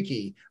 even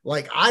Freaky,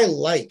 like I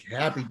like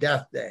Happy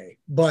Death Day,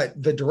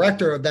 but the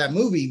director of that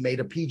movie made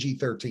a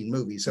PG-13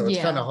 movie. So it's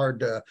kind of hard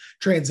to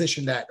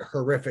transition that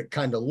horrific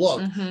kind of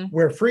look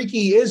where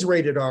Freaky is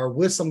rated R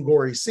with some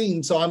gory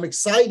scenes. So I'm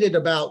excited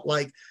about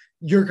like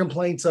your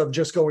complaints of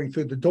just going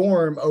through the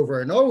dorm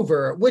over and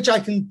over, which I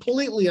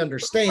completely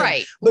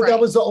understand. But that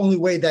was the only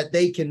way that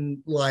they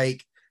can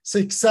like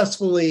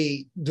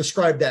successfully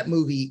described that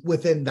movie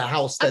within the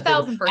house. That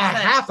 1,000%. a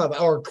half of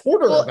or a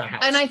quarter of a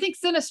house. And I think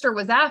Sinister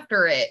was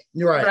after it.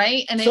 Right.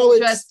 Right. And So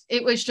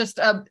it was just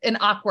an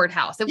awkward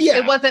house.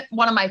 It wasn't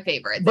one of my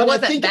favorites. But it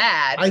wasn't I think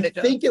bad. I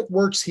think it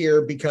works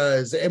here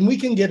because, and we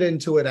can get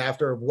into it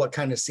after of what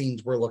kind of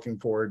scenes we're looking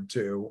forward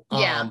to.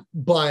 Yeah.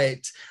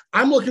 But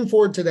I'm looking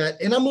forward to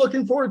that. And I'm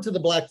looking forward to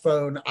the Black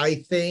Phone. I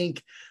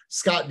think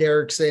Scott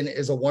Derrickson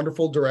is a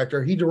wonderful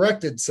director. He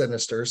directed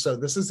Sinister, so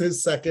this is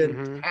his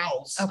second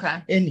house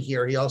in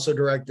here. He also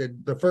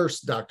directed the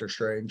first Doctor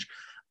Strange.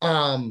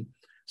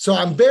 So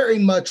I'm very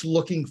much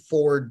looking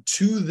forward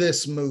to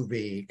this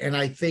movie. And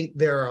I think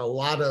there are a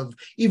lot of,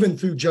 even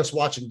through just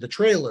watching the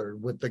trailer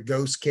with the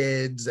ghost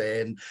kids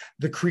and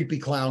the creepy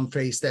clown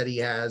face that he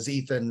has,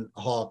 Ethan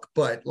Hawke,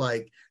 but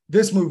like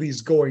this movie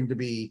is going to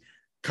be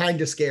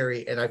kind of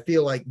scary. And I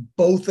feel like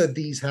both of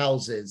these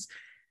houses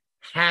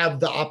have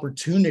the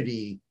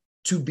opportunity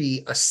to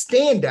be a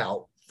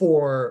standout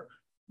for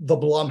the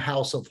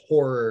Blumhouse of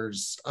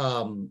Horrors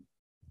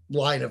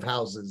line of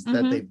houses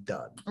that they've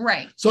done.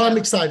 Right. So I'm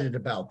excited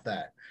about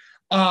that.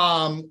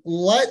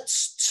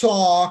 Let's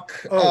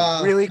talk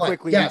really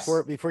quickly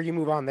before you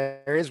move on.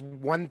 There is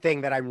one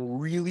thing that I'm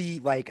really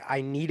like,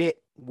 I need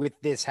it with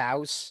this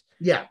house.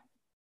 Yeah.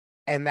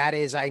 And that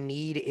is I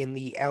need in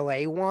the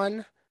LA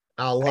one.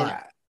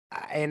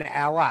 In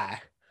LA.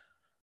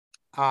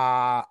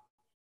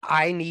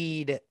 I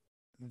need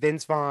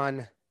Vince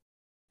Vaughn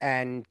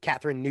and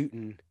Catherine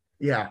Newton.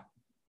 Yeah.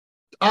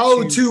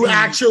 To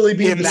actually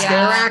be the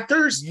scare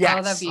actors? Yes.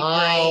 Oh, that'd be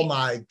great.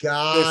 My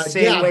God. The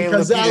same way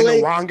because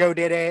Lupita Nyong'o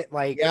did it.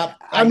 Like,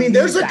 I mean,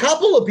 there's a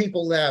couple of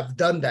people that have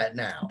done that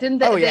now. Didn't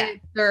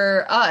they?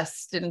 For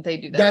us, didn't they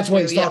do that? That's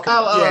what he's talking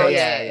about.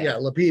 Yeah.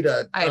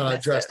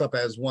 Lupita dressed up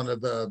as one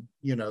of the,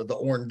 the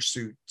orange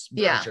suits.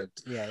 Yeah.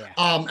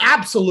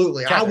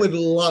 Absolutely. Tethered. I would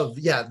love,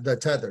 the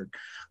tethered.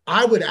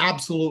 I would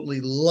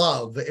absolutely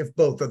love if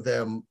both of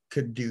them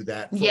could do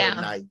that for a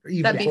night,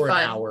 even for an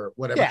hour,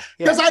 whatever.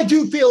 Because I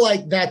do feel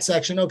like that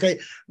section,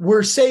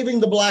 we're saving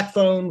the Black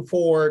Phone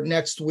for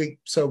next week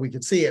so we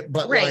could see it.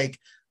 But like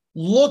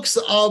looks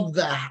of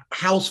the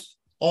house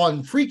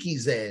on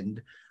Freaky's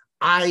end,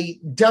 I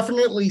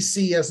definitely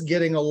see us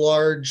getting a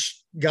large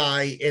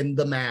guy in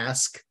the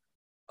mask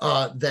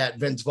that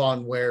Vince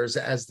Vaughn wears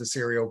as the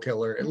serial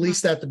killer, at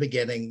least at the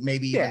beginning,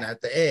 maybe even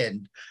at the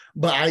end.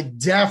 But I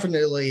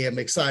definitely am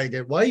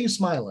excited. Why are you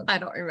smiling? I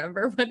don't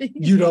remember. But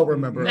you don't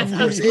remember, of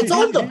course. It's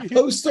on the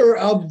poster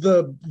of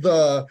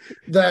the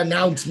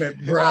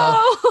announcement, bro.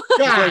 Oh.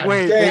 God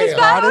wait, damn. Is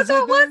that what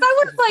that was?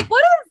 I was like,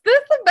 what is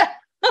this about?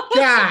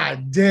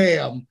 God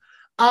damn.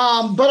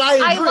 But I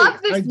agree. I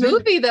love this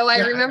movie, though. I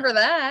remember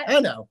that.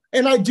 I know.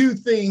 And I do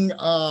think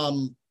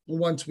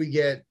once we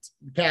get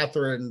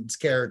Catherine's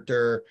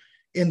character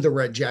in the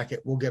red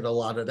jacket, we'll get a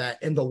lot of that.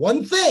 And the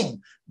one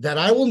thing that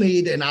I will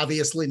need, and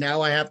obviously now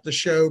I have to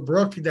show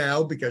Brooke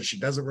now because she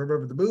doesn't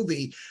remember the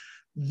movie,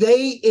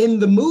 they in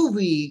the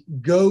movie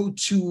go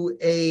to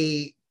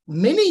a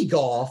mini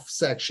golf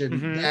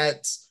section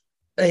that's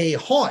a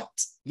haunt.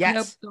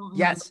 Yes. Nope.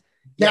 Yes.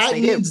 That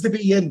needs to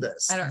be in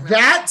this. I don't remember.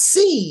 That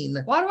scene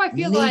Why do I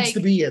feel needs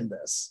to be in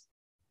this.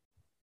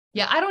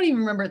 Yeah, I don't even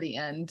remember the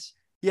end.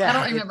 Yeah, I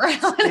don't remember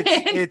how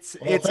it's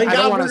I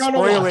don't want to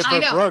spoil it for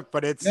Brooke,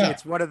 but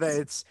it's one of the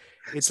it's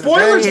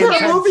spoilers for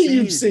a movie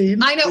you've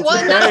seen. I know.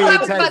 Well, that's what I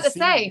was about to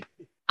say.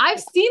 I've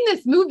seen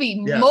this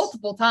movie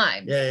multiple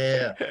times.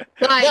 Yeah.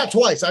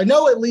 Twice. I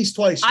know at least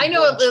twice. I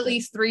know at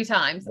least 3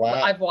 times. Wow.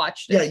 I've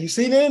watched it. Yeah, you've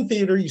seen it in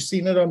theater. You've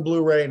seen it on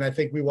Blu-ray, and I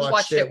think we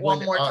watched it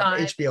one more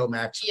time. HBO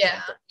Max.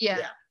 Yeah.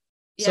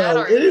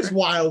 So it is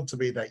wild to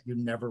me that you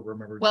never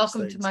remember.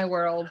 Welcome to my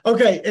world.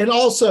 Okay, and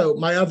also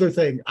my other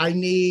thing, I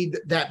need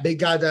that big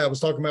guy that I was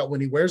talking about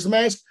when he wears the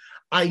mask.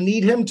 I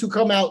need him to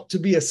come out to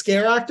be a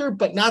scare actor,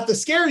 but not to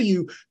scare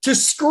you, to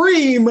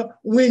scream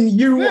when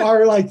you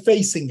are like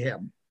facing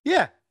him.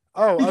 Yeah.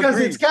 Oh, because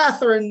it's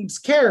Catherine's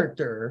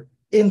character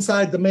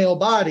inside the male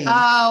body.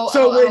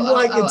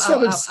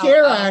 Instead of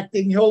scare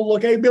acting, he'll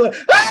look at it and be like,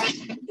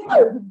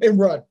 and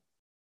run.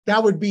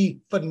 That would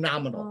be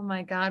phenomenal. Oh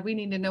my God. We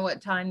need to know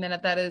what time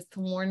minute that is to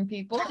warn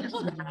people.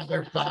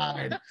 They're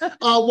fine.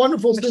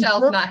 Wonderful.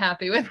 Michelle's not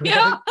happy with you.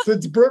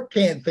 Since Brooke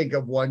can't think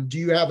of one, do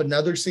you have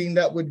another scene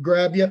that would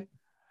grab you?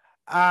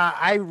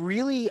 I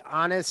really,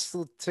 honest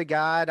to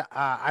God,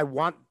 I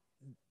want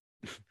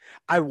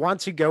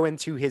to go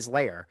into his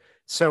lair.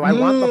 So I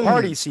want the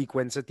party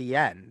sequence at the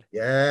end.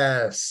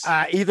 Yes.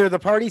 Either the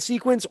party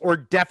sequence or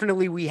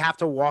definitely we have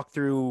to walk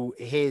through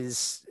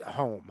his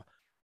home.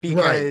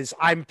 Because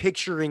I'm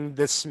picturing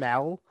the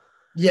smell.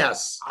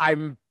 Yes.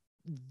 Wasn't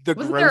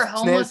there a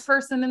homeless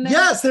person in there?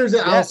 Yes,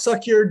 I'll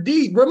suck your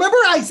D. Remember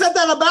I said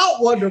that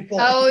about Wonderful.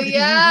 Oh,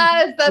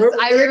 yes.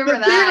 I remember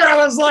that. Theater, I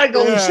was like,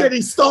 oh shit,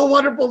 he stole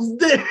Wonderful's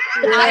dick.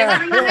 I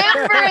remember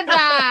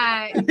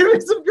that. Give me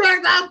some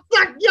drugs, I'll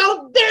suck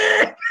your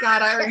dick.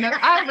 God, I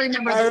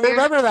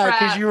remember that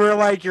because you were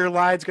like, your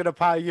line's going to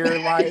pop your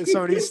line.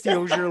 Somebody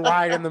steals your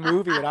line in the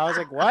movie. And I was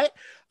like, what?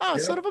 Oh,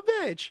 son of a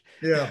bitch.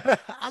 Yeah.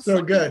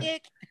 So good.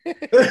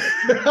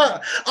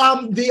 The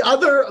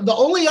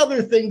only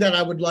other thing that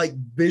I would like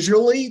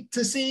visually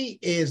to see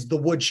is the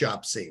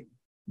woodshop scene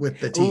with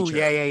the teacher.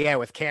 Oh, yeah,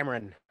 with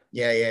Cameron.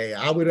 Yeah.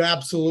 I would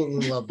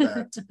absolutely love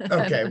that.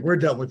 Okay, we're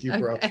done with you,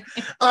 bro. Okay.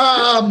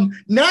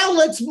 Now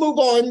let's move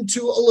on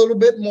to a little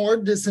bit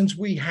more, since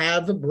we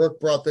have Brooke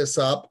brought this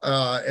up,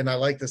 and I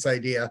like this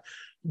idea.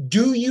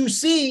 Do you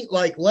see,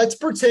 like, let's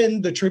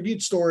pretend the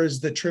tribute store is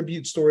the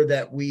tribute store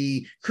that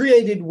we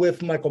created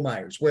with Michael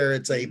Myers, where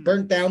it's a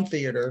burnt down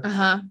theater.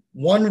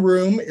 One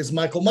room is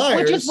Michael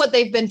Myers, which is what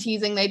they've been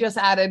teasing. They just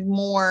added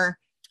more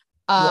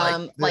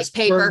like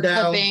paper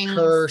clippings,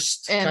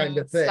 cursed and kind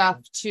of thing stuff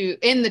to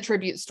in the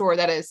tribute store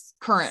that is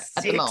current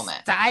at the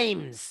moment.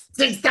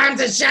 Six times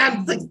a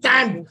sham, 6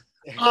 times.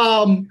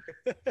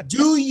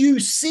 Do you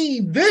see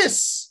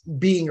this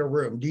being a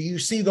room? Do you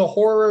see the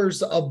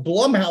horrors of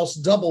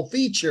Blumhouse double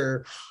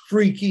feature,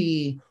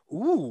 Freaky,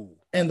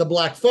 and The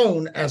Black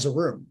Phone as a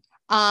room?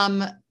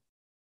 I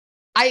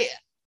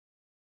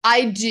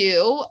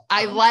do.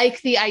 I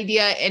like the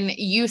idea, and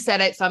you said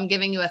it, so I'm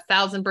giving you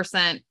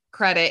 1,000%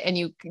 credit, and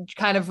you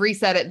kind of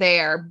reset it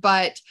there,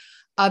 but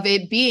of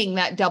it being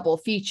that double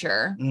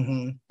feature,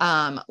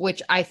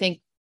 which I think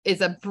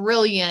is a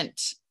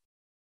brilliant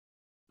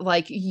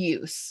like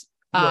use,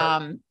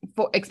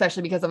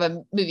 especially because of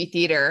a movie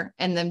theater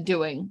and them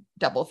doing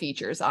double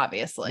features,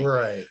 obviously.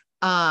 Right.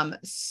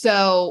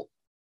 So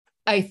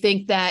I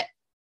think that,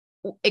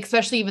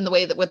 especially even the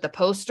way that with the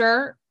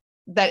poster,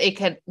 that it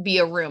could be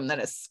a room that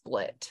is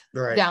split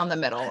down the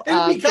middle of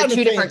the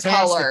two different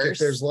colors. If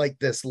there's like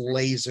this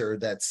laser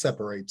that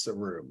separates a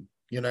room,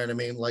 you know what I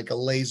mean? Like a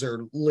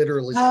laser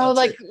literally. Oh,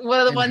 like one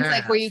of the ones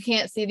like where you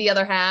can't see the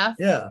other half.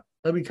 Yeah,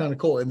 that'd be kind of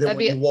cool. And then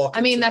when you walk,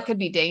 I mean, that could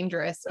be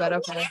dangerous, but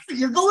okay.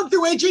 You're going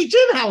through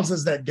HHN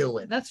houses that do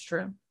it. That's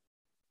true.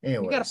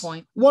 Anyways, you got a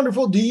point.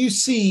 Wonderful. Do you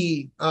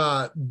see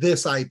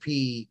this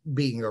IP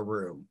being a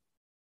room?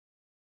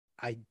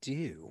 I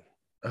do.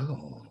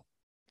 Oh.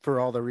 For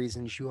all the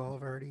reasons you all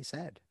have already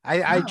said.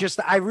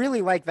 I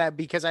really like that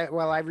because I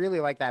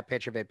really like that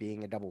pitch of it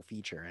being a double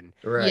feature. And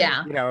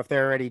yeah, you know, if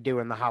they're already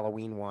doing the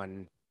Halloween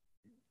one,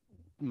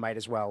 might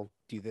as well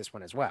do this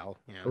one as well.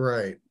 You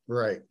know?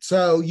 Right.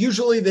 So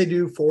usually they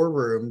do 4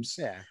 rooms.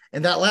 Yeah.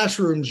 And that last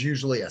room's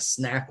usually a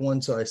snack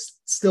one. So I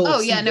still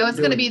it's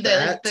gonna be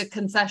the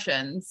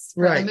concessions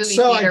for the movie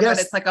so theater, but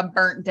it's like a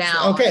burnt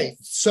down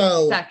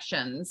so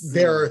sections.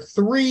 There are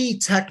 3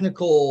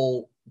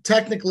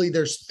 technically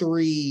there's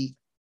 3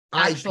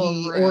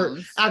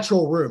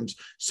 actual rooms.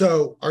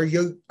 So are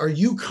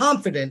you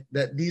confident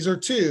that these are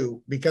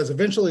 2? Because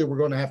eventually we're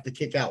going to have to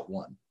kick out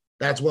one.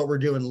 That's what we're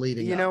doing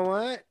leading. You know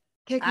what?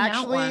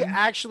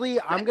 Actually,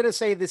 I'm gonna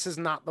say this is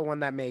not the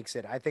one that makes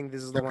it. I think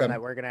this is the one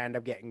that we're gonna end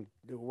up getting.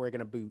 We're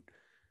gonna boot.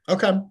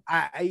 Okay.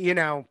 You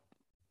know,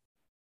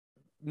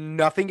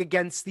 nothing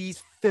against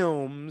these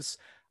films.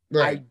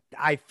 Right.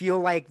 I feel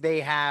like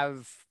they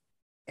have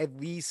at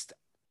least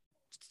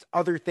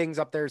other things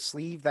up their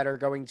sleeve that are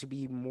going to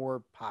be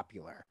more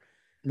popular.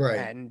 Right.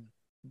 And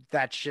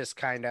that's just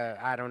kind of,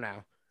 I don't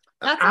know.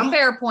 That's a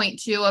fair point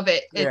too of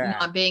it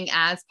not being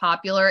as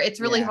popular.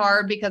 It's really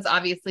hard because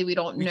obviously we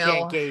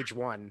can't gauge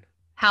one.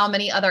 How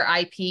many other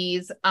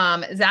IPs.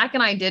 Zach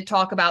and I did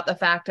talk about the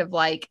fact of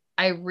like,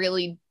 I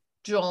really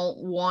don't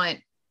want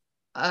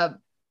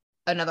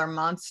another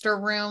monster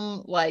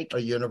room, like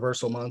a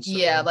Universal monster.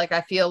 Yeah, room. Like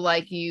I feel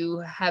like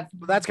you have.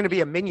 Well, that's going to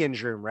be a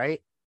Minions room, right?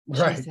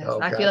 Right. I feel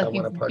like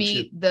you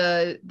beat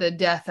the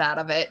death out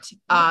of it.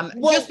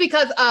 Just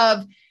because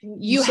of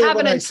you have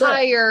an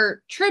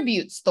entire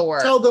tribute store.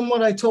 Tell them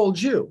what I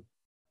told you.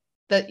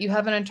 That you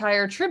have an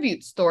entire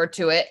tribute store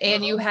to it,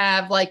 and you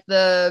have like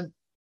the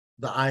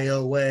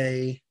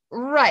IOA.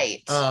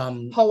 Right.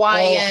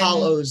 Hawaiian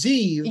All Hallows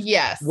Eve.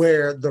 Yes.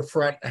 Where the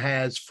front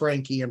has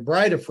Frankie and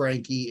Bride of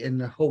Frankie in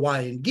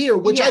Hawaiian gear,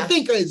 which I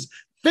think is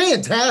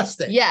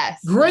fantastic. Yes.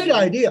 Great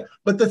idea.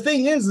 But the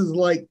thing is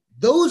like,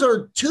 those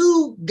are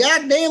 2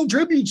 goddamn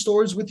tribute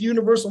stores with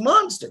Universal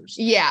monsters.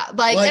 Yeah,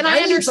 like and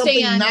I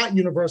understand not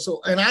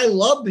Universal, and I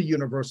love the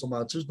Universal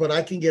monsters, but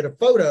I can get a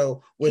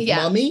photo with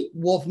Mummy,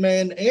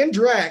 Wolfman, and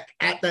Drac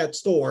at that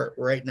store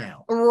right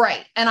now.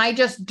 Right, and I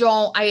just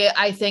don't.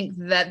 I think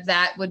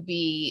that would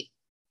be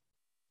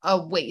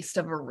a waste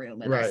of a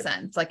room in a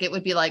sense. Like it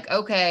would be like,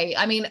 okay,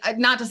 I mean,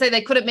 not to say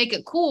they couldn't make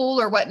it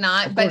cool or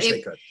whatnot, but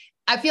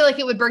I feel like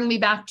it would bring me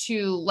back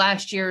to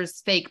last year's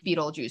fake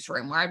Beetlejuice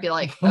room where I'd be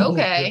like,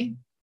 okay,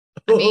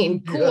 I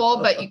mean, cool,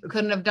 but you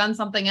couldn't have done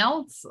something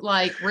else.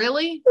 Like,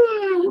 really?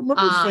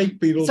 Fake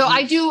Beetlejuice. So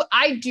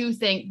I do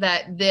think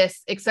that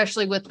this,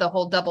 especially with the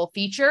whole double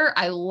feature,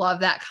 I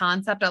love that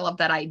concept. I love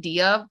that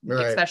idea,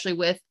 especially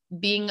with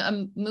being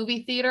a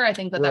movie theater. I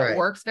think that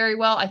works very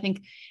well. I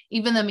think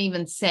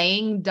them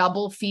saying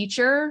double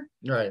feature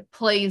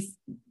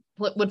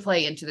would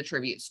play into the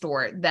tribute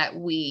store that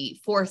we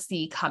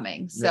foresee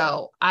coming.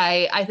 So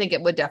I think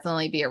it would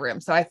definitely be a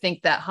room. So I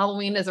think that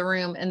Halloween is a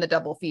room and the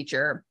double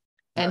feature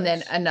and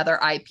Nice. then another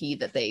IP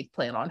that they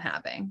plan on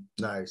having.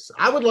 Nice.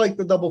 I would like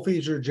the double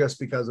feature just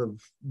because of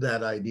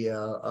that idea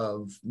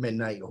of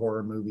midnight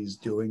horror movies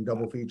doing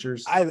double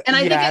features. I think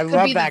it could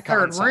love be the that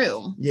third concept.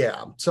 room.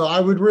 Yeah. So I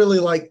would really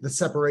like the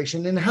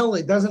separation. And hell,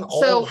 it doesn't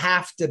all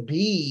have to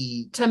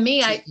be To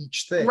me,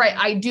 each thing. right.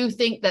 I do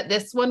think that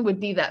this one would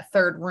be that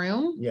third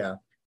room. Yeah.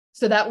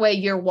 So that way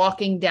you're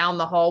walking down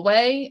the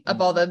hallway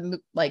of all the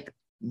like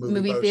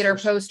movie theater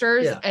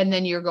posters, Yeah. and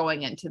then you're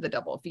going into the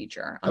double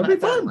feature on That'd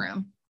that be third fun.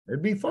 room.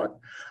 It'd be fun.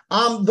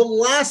 The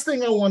last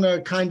thing I want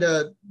to kind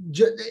of,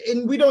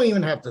 and we don't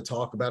even have to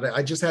talk about it.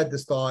 I just had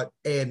this thought,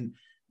 and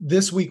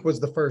this week was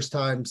the first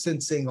time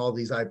since seeing all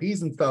these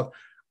IPs and stuff.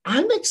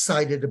 I'm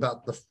excited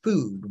about the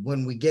food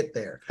when we get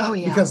there. Oh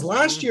yeah. Because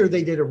last year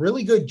they did a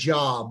really good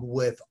job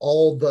with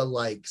all the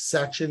like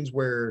sections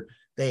where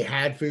they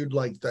had food,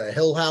 like the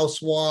Hill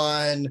House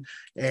one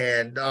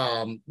and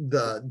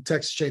the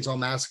Texas Chainsaw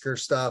Massacre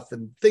stuff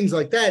and things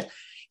like that.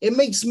 It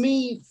makes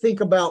me think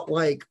about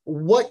like,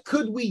 what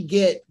could we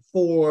get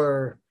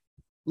for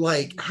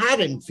like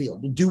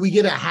Haddonfield? Do we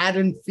get a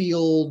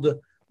Haddonfield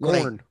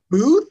like Corn.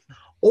 booth,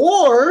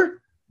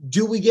 or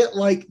do we get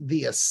like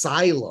the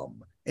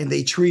Asylum and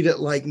they treat it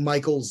like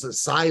Michael's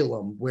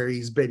Asylum where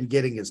he's been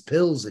getting his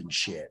pills and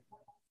shit?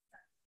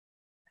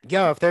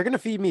 Yo, if they're gonna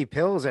feed me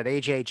pills at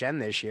HHN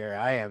this year,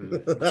 I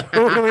am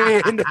totally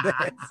into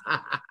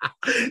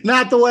this.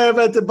 Not the way I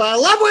meant it, but I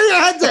love where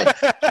your head's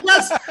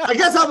at. I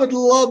guess I would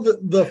love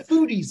the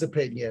foodie's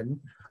opinion.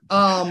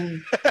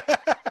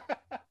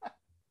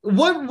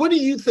 What do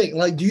you think?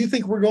 Like, do you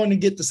think we're going to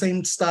get the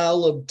same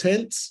style of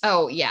tents?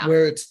 Oh yeah.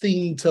 Where it's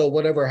themed to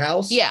whatever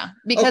house? Yeah,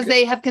 because Okay.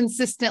 they have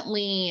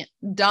consistently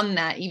done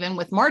that. Even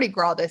with Mardi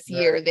Gras this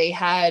year, Right. they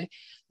had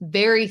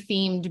very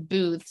themed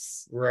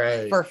booths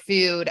Right. for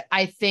food.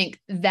 I think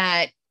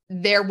that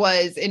there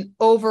was an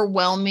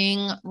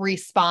overwhelming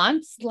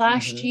response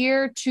last Mhm.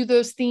 year to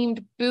those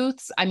themed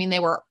booths. I mean, they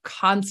were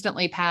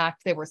constantly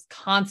packed. There was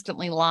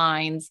constantly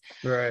lines.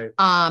 Right.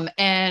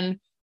 And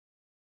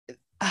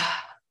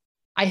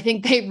I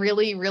think they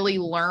really, really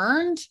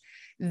learned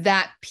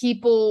that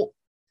people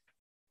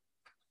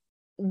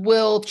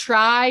will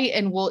try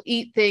and will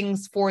eat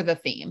things for the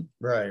theme.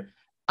 Right.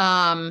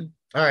 Um,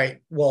 All right.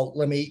 Well,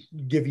 let me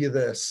give you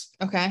this.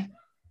 okay.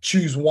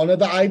 Choose one of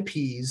the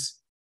IPs,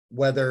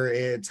 whether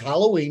it's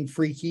Halloween,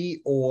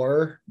 Freaky,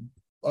 or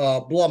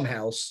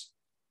Blumhouse.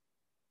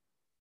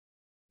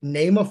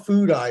 Name a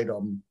food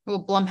item.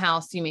 Well,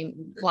 Blumhouse, you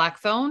mean Black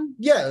Phone?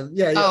 Yeah.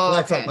 Oh,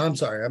 Black okay. Phone. I'm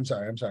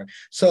sorry.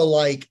 So,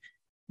 like,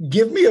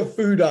 give me a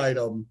food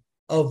item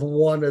of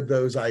one of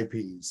those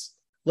IPs.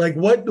 Like,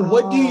 what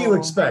do you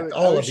expect?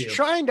 All of you.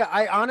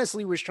 I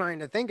honestly was trying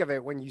to think of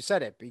it when you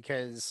said it,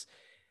 because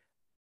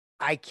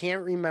I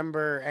can't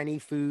remember any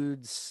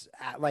foods,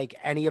 like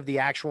any of the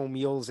actual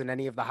meals in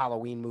any of the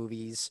Halloween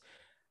movies.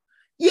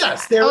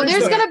 Yes,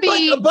 there's gonna be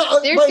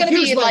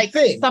here's my like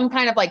thing. some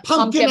kind of like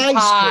Pumpkin pumpkin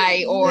ice pie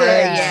cream. or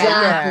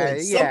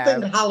Exactly. Yeah.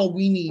 Something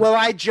Halloween-y. Well,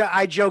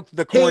 I joked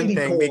the corn Candy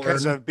thing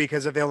corn.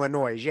 because of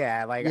Illinois.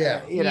 Yeah, like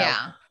Yeah. you know.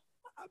 yeah.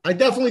 I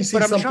definitely see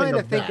But I'm something trying to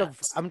of think that. of.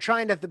 I'm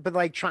trying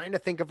to, trying to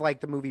think of like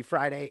the movie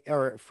Friday.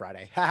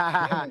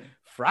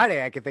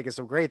 Friday. I could think of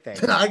some great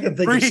things. I can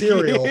think of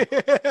cereal.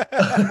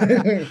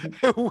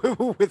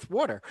 with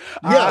water.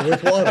 Yeah,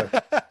 with water.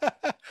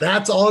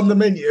 That's on the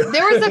menu.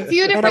 There was a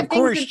few And different of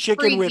course, things in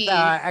chicken with Freaky.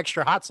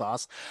 extra hot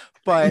sauce.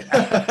 But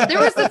There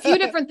was a few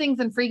different things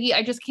in Freaky.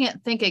 I just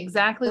can't think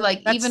exactly.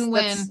 Like even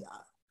when.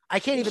 I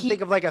can't even he-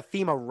 think of like a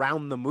theme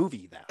around the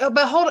movie though. Oh,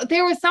 but hold on,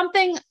 there was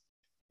something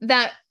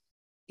that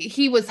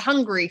he was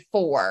hungry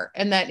for,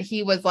 and that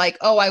he was like,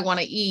 "Oh, I want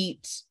to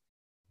eat."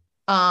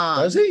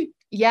 Does he?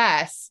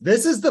 Yes.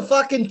 This is the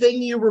fucking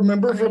thing you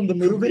remember from the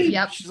movie?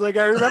 Yep. She's like,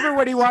 I remember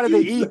what he wanted to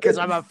eat because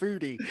I'm a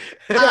foodie.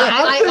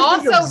 I thinking of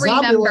also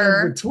Zombieland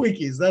remember- with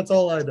Twinkies. That's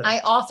all I know. I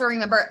also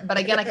remember, but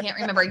again, I can't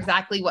remember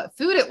exactly what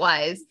food it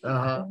was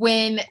Uh-huh.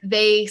 when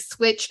they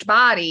switched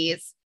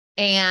bodies,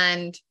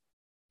 and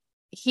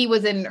he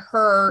was in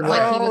her,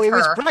 like he was it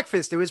was her.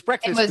 breakfast. It was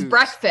breakfast. It was foods.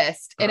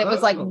 breakfast, and it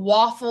was like Oh.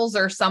 waffles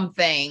or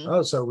something.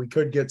 Oh, so we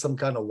could get some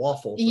kind of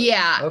waffle thing.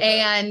 Yeah, Okay.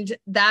 and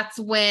that's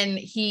when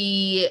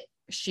she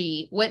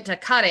went to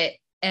cut it,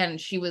 and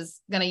she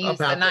was gonna use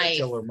About the to knife.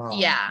 kill her mom.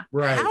 Yeah.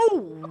 Right. How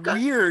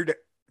weird.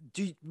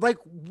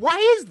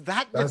 Why is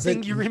that the Doesn't-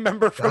 thing you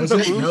remember from the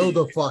Doesn't movie? know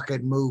the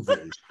fucking movie.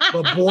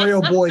 But boy,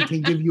 oh boy,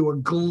 can give you a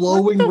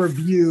glowing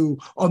review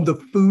on the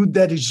food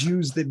that is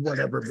used in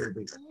whatever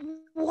movie.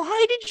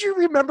 Why did you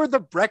remember the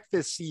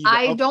breakfast scene?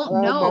 I of don't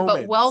all know,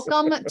 but moments?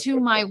 welcome to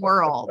my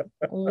world.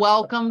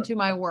 Welcome to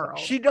my world.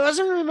 She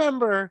doesn't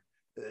remember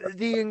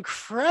the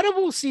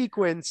incredible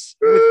sequence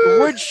with the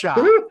wood shop,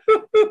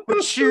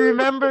 but she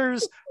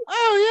remembers.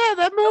 Oh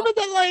yeah, that moment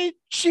that like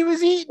she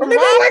was eating.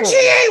 waffles.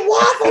 ate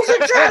waffles and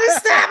tried to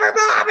stab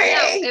her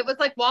Yeah, it was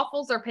like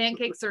waffles or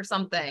pancakes or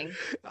something.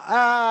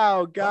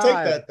 Oh god! I'll take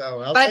that though.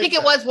 But I think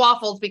it was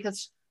waffles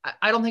because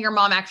I don't think her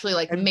mom actually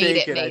like And made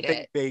bacon. I it.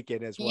 think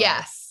bacon as well.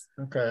 Yes.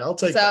 Okay, I'll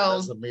take that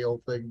as a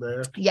meal thing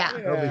there. Yeah.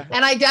 That'll be fun.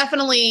 And I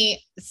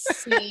definitely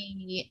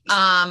see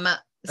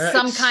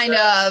some kind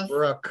of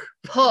Brooke.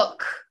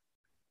 hook,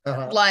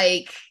 Uh-huh.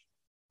 like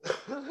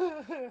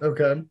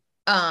Okay.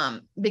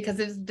 because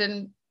it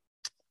didn't.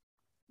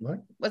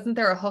 What? Wasn't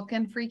there a hook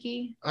in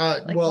Freaky? Well,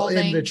 in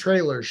holding- the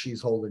trailer,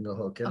 she's holding a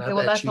hook, and Okay, I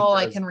well bet that's she all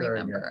I does can during it.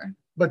 remember.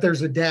 But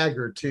there's a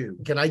dagger too.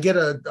 Can I get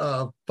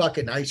a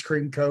fucking ice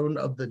cream cone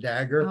of the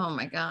dagger? Oh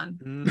my god.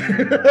 Mm.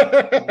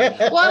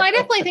 Well, I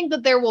definitely think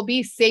that there will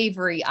be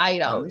savory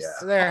items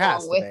yeah. There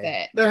has along to with be.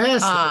 it. There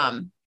has to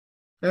Um,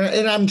 be.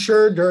 And I'm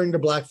sure during the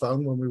Black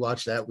Phone, when we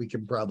watch that, we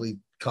can probably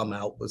come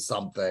out with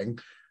something.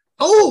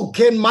 Oh,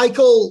 can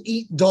Michael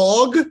eat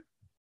dog?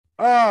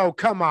 Oh,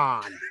 come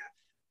on.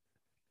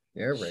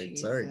 Yeah, right.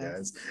 Sorry,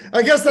 Jesus. guys.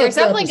 I guess there's that's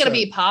the definitely going to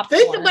episode. be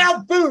popcorn. Think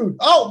about food.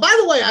 Oh, by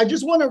the way, I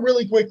just want to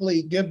really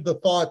quickly give the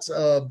thoughts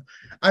of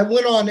I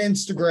went on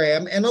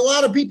Instagram and a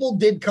lot of people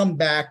did come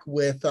back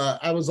with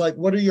I was like,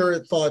 what are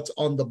your thoughts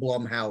on the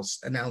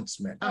Blumhouse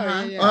announcement?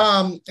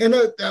 Uh-huh.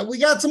 And we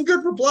got some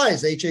good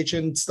replies.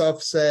 HHN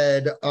stuff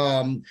said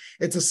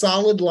it's a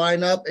solid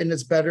lineup and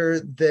it's better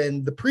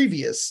than the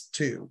previous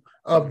two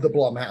of the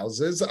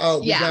Blumhouses.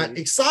 We Yeah. got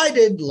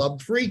excited,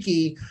 loved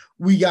Freaky.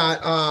 We got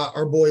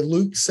our boy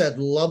Luke said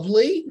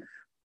lovely.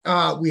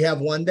 We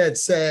have one that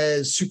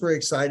says super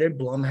excited.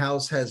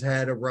 Blumhouse has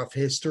had a rough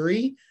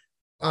history,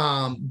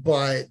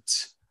 but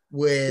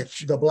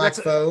with the Black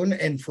Phone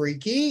and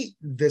Freaky,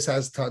 this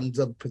has tons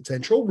of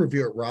potential.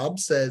 Review it. Rob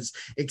says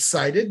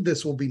excited.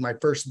 This will be my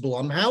first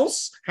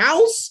Blumhouse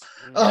house.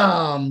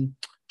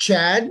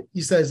 Chad,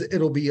 he says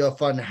it'll be a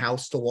fun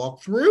house to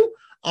walk through.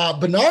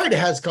 Bernard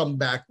has come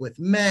back with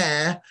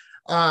meh.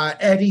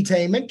 Eddie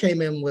Taman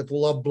came in with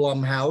Love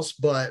Blumhouse,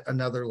 but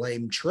another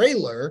lame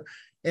trailer.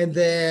 And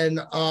then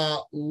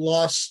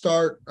Lost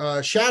Start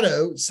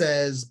Shadow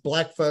says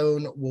Black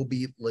Phone will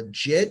be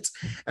legit.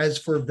 As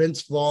for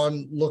Vince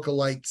Vaughn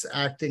lookalikes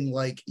acting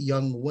like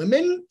young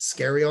women,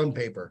 scary on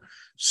paper.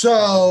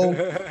 So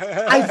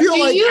I feel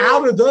like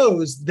out of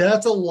those,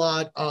 that's a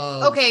lot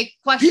of question.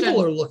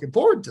 people are looking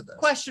forward to this.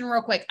 Question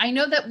real quick. I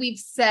know that we've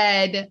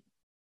said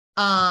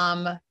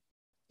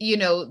you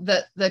know,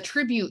 the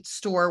tribute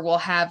store will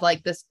have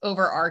like this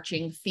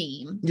overarching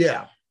theme.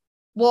 Yeah.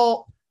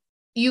 Well,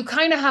 you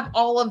kind of have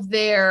all of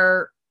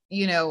their,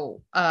 you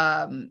know,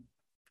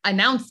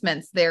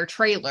 announcements, their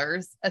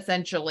trailers,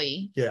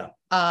 essentially. Yeah.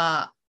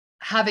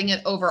 Having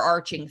an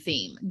overarching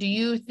theme. Do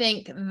you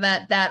think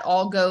that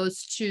all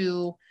goes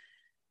to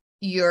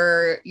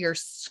your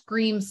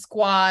Scream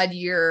Squad,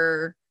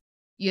 your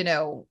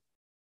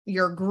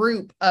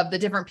group of the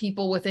different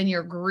people within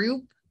your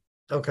group?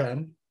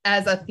 Okay.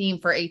 As a theme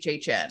for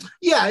HHN.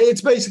 Yeah,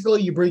 it's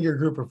basically you bring your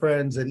group of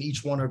friends and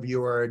each one of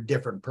you are a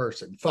different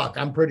person. Fuck,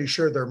 I'm pretty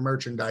sure their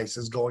merchandise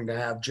is going to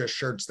have just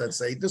shirts that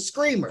say the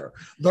Screamer,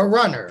 the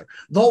Runner,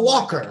 the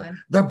Walker,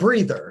 the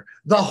Breather,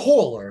 the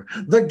Hauler,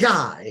 the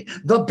Guy,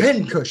 the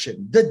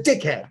Pincushion, the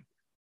Dickhead.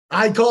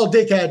 I call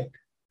Dickhead.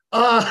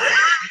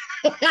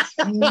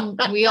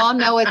 We all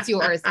know it's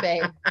yours,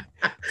 babe.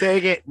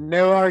 Take it.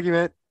 No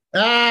argument.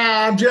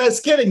 I'm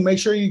just kidding. Make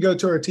sure you go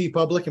to our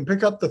TeePublic and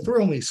pick up the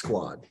Thrill Me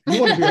Squad.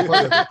 You want to be a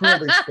part of the Thrill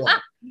Me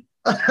Squad.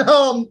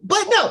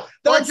 But no.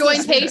 Or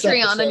join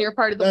Patreon and you're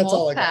part of the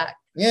Wolf Pack.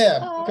 Yeah.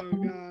 Oh,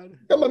 God.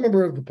 Become a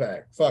member of the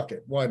pack. Fuck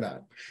it. Why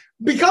not?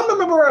 Become a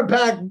member of the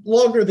pack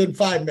longer than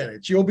 5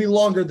 minutes. You'll be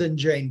longer than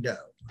Jane Doe.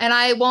 And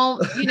I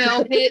won't,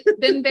 it's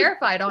been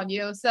verified on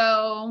you.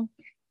 So.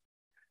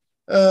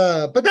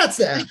 But that's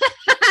that.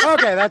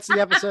 Okay, that's the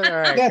episode. All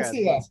right. That's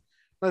good.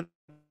 the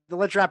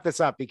Let's wrap this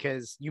up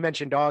because you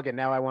mentioned dog and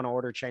now I want to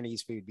order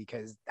Chinese food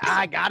because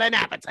I got an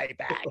appetite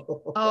back.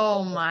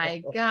 Oh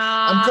my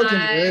God. I'm cooking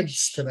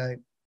ribs tonight.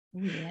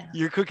 Yeah.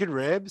 You're cooking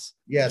ribs?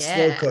 Yeah,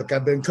 slow cook.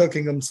 I've been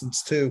cooking them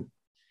since 2.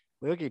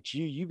 Look at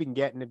you. You've been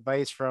getting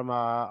advice from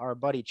our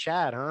buddy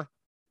Chad, huh?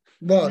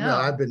 No, No.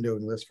 I've been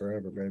doing this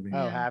forever, baby.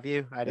 Oh, Yeah. have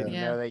you? I didn't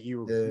Yeah. know that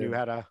you Yeah. knew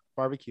how to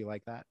barbecue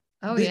like that.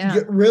 Oh yeah.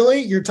 Really?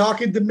 You're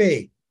talking to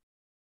me.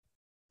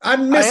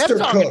 I'm I am Mr.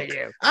 talking Cook. to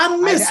you.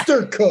 I'm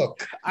Mr.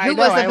 Cook. I Who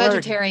know, was I a learned-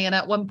 vegetarian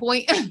at one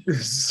point?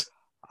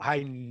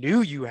 I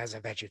knew you as a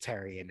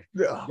vegetarian.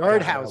 Oh, Yard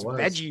God, I House was.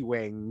 veggie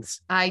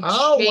wings. I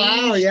Oh, changed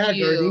wow. Yeah,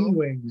 you Gardine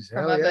wings. from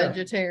Hell a yeah.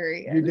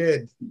 vegetarian. You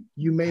did.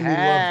 You made me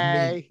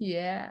love meat.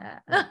 Yeah.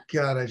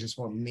 God, I just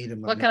want meat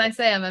in my What can I mouth.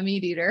 say? I'm a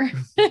meat eater.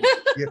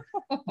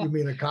 You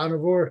mean a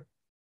carnivore?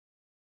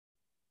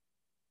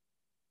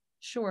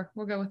 Sure,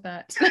 we'll go with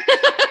that.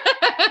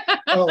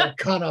 Oh, a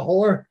kind of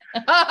whore.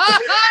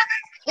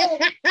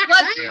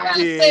 Let's wrap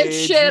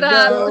this shit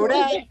up.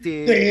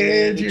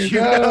 Did you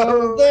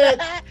know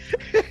that?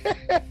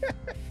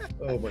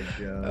 Oh my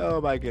God. Oh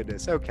my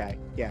goodness. Okay.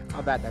 Yeah.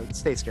 On that note,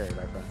 stay scary,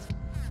 my friends.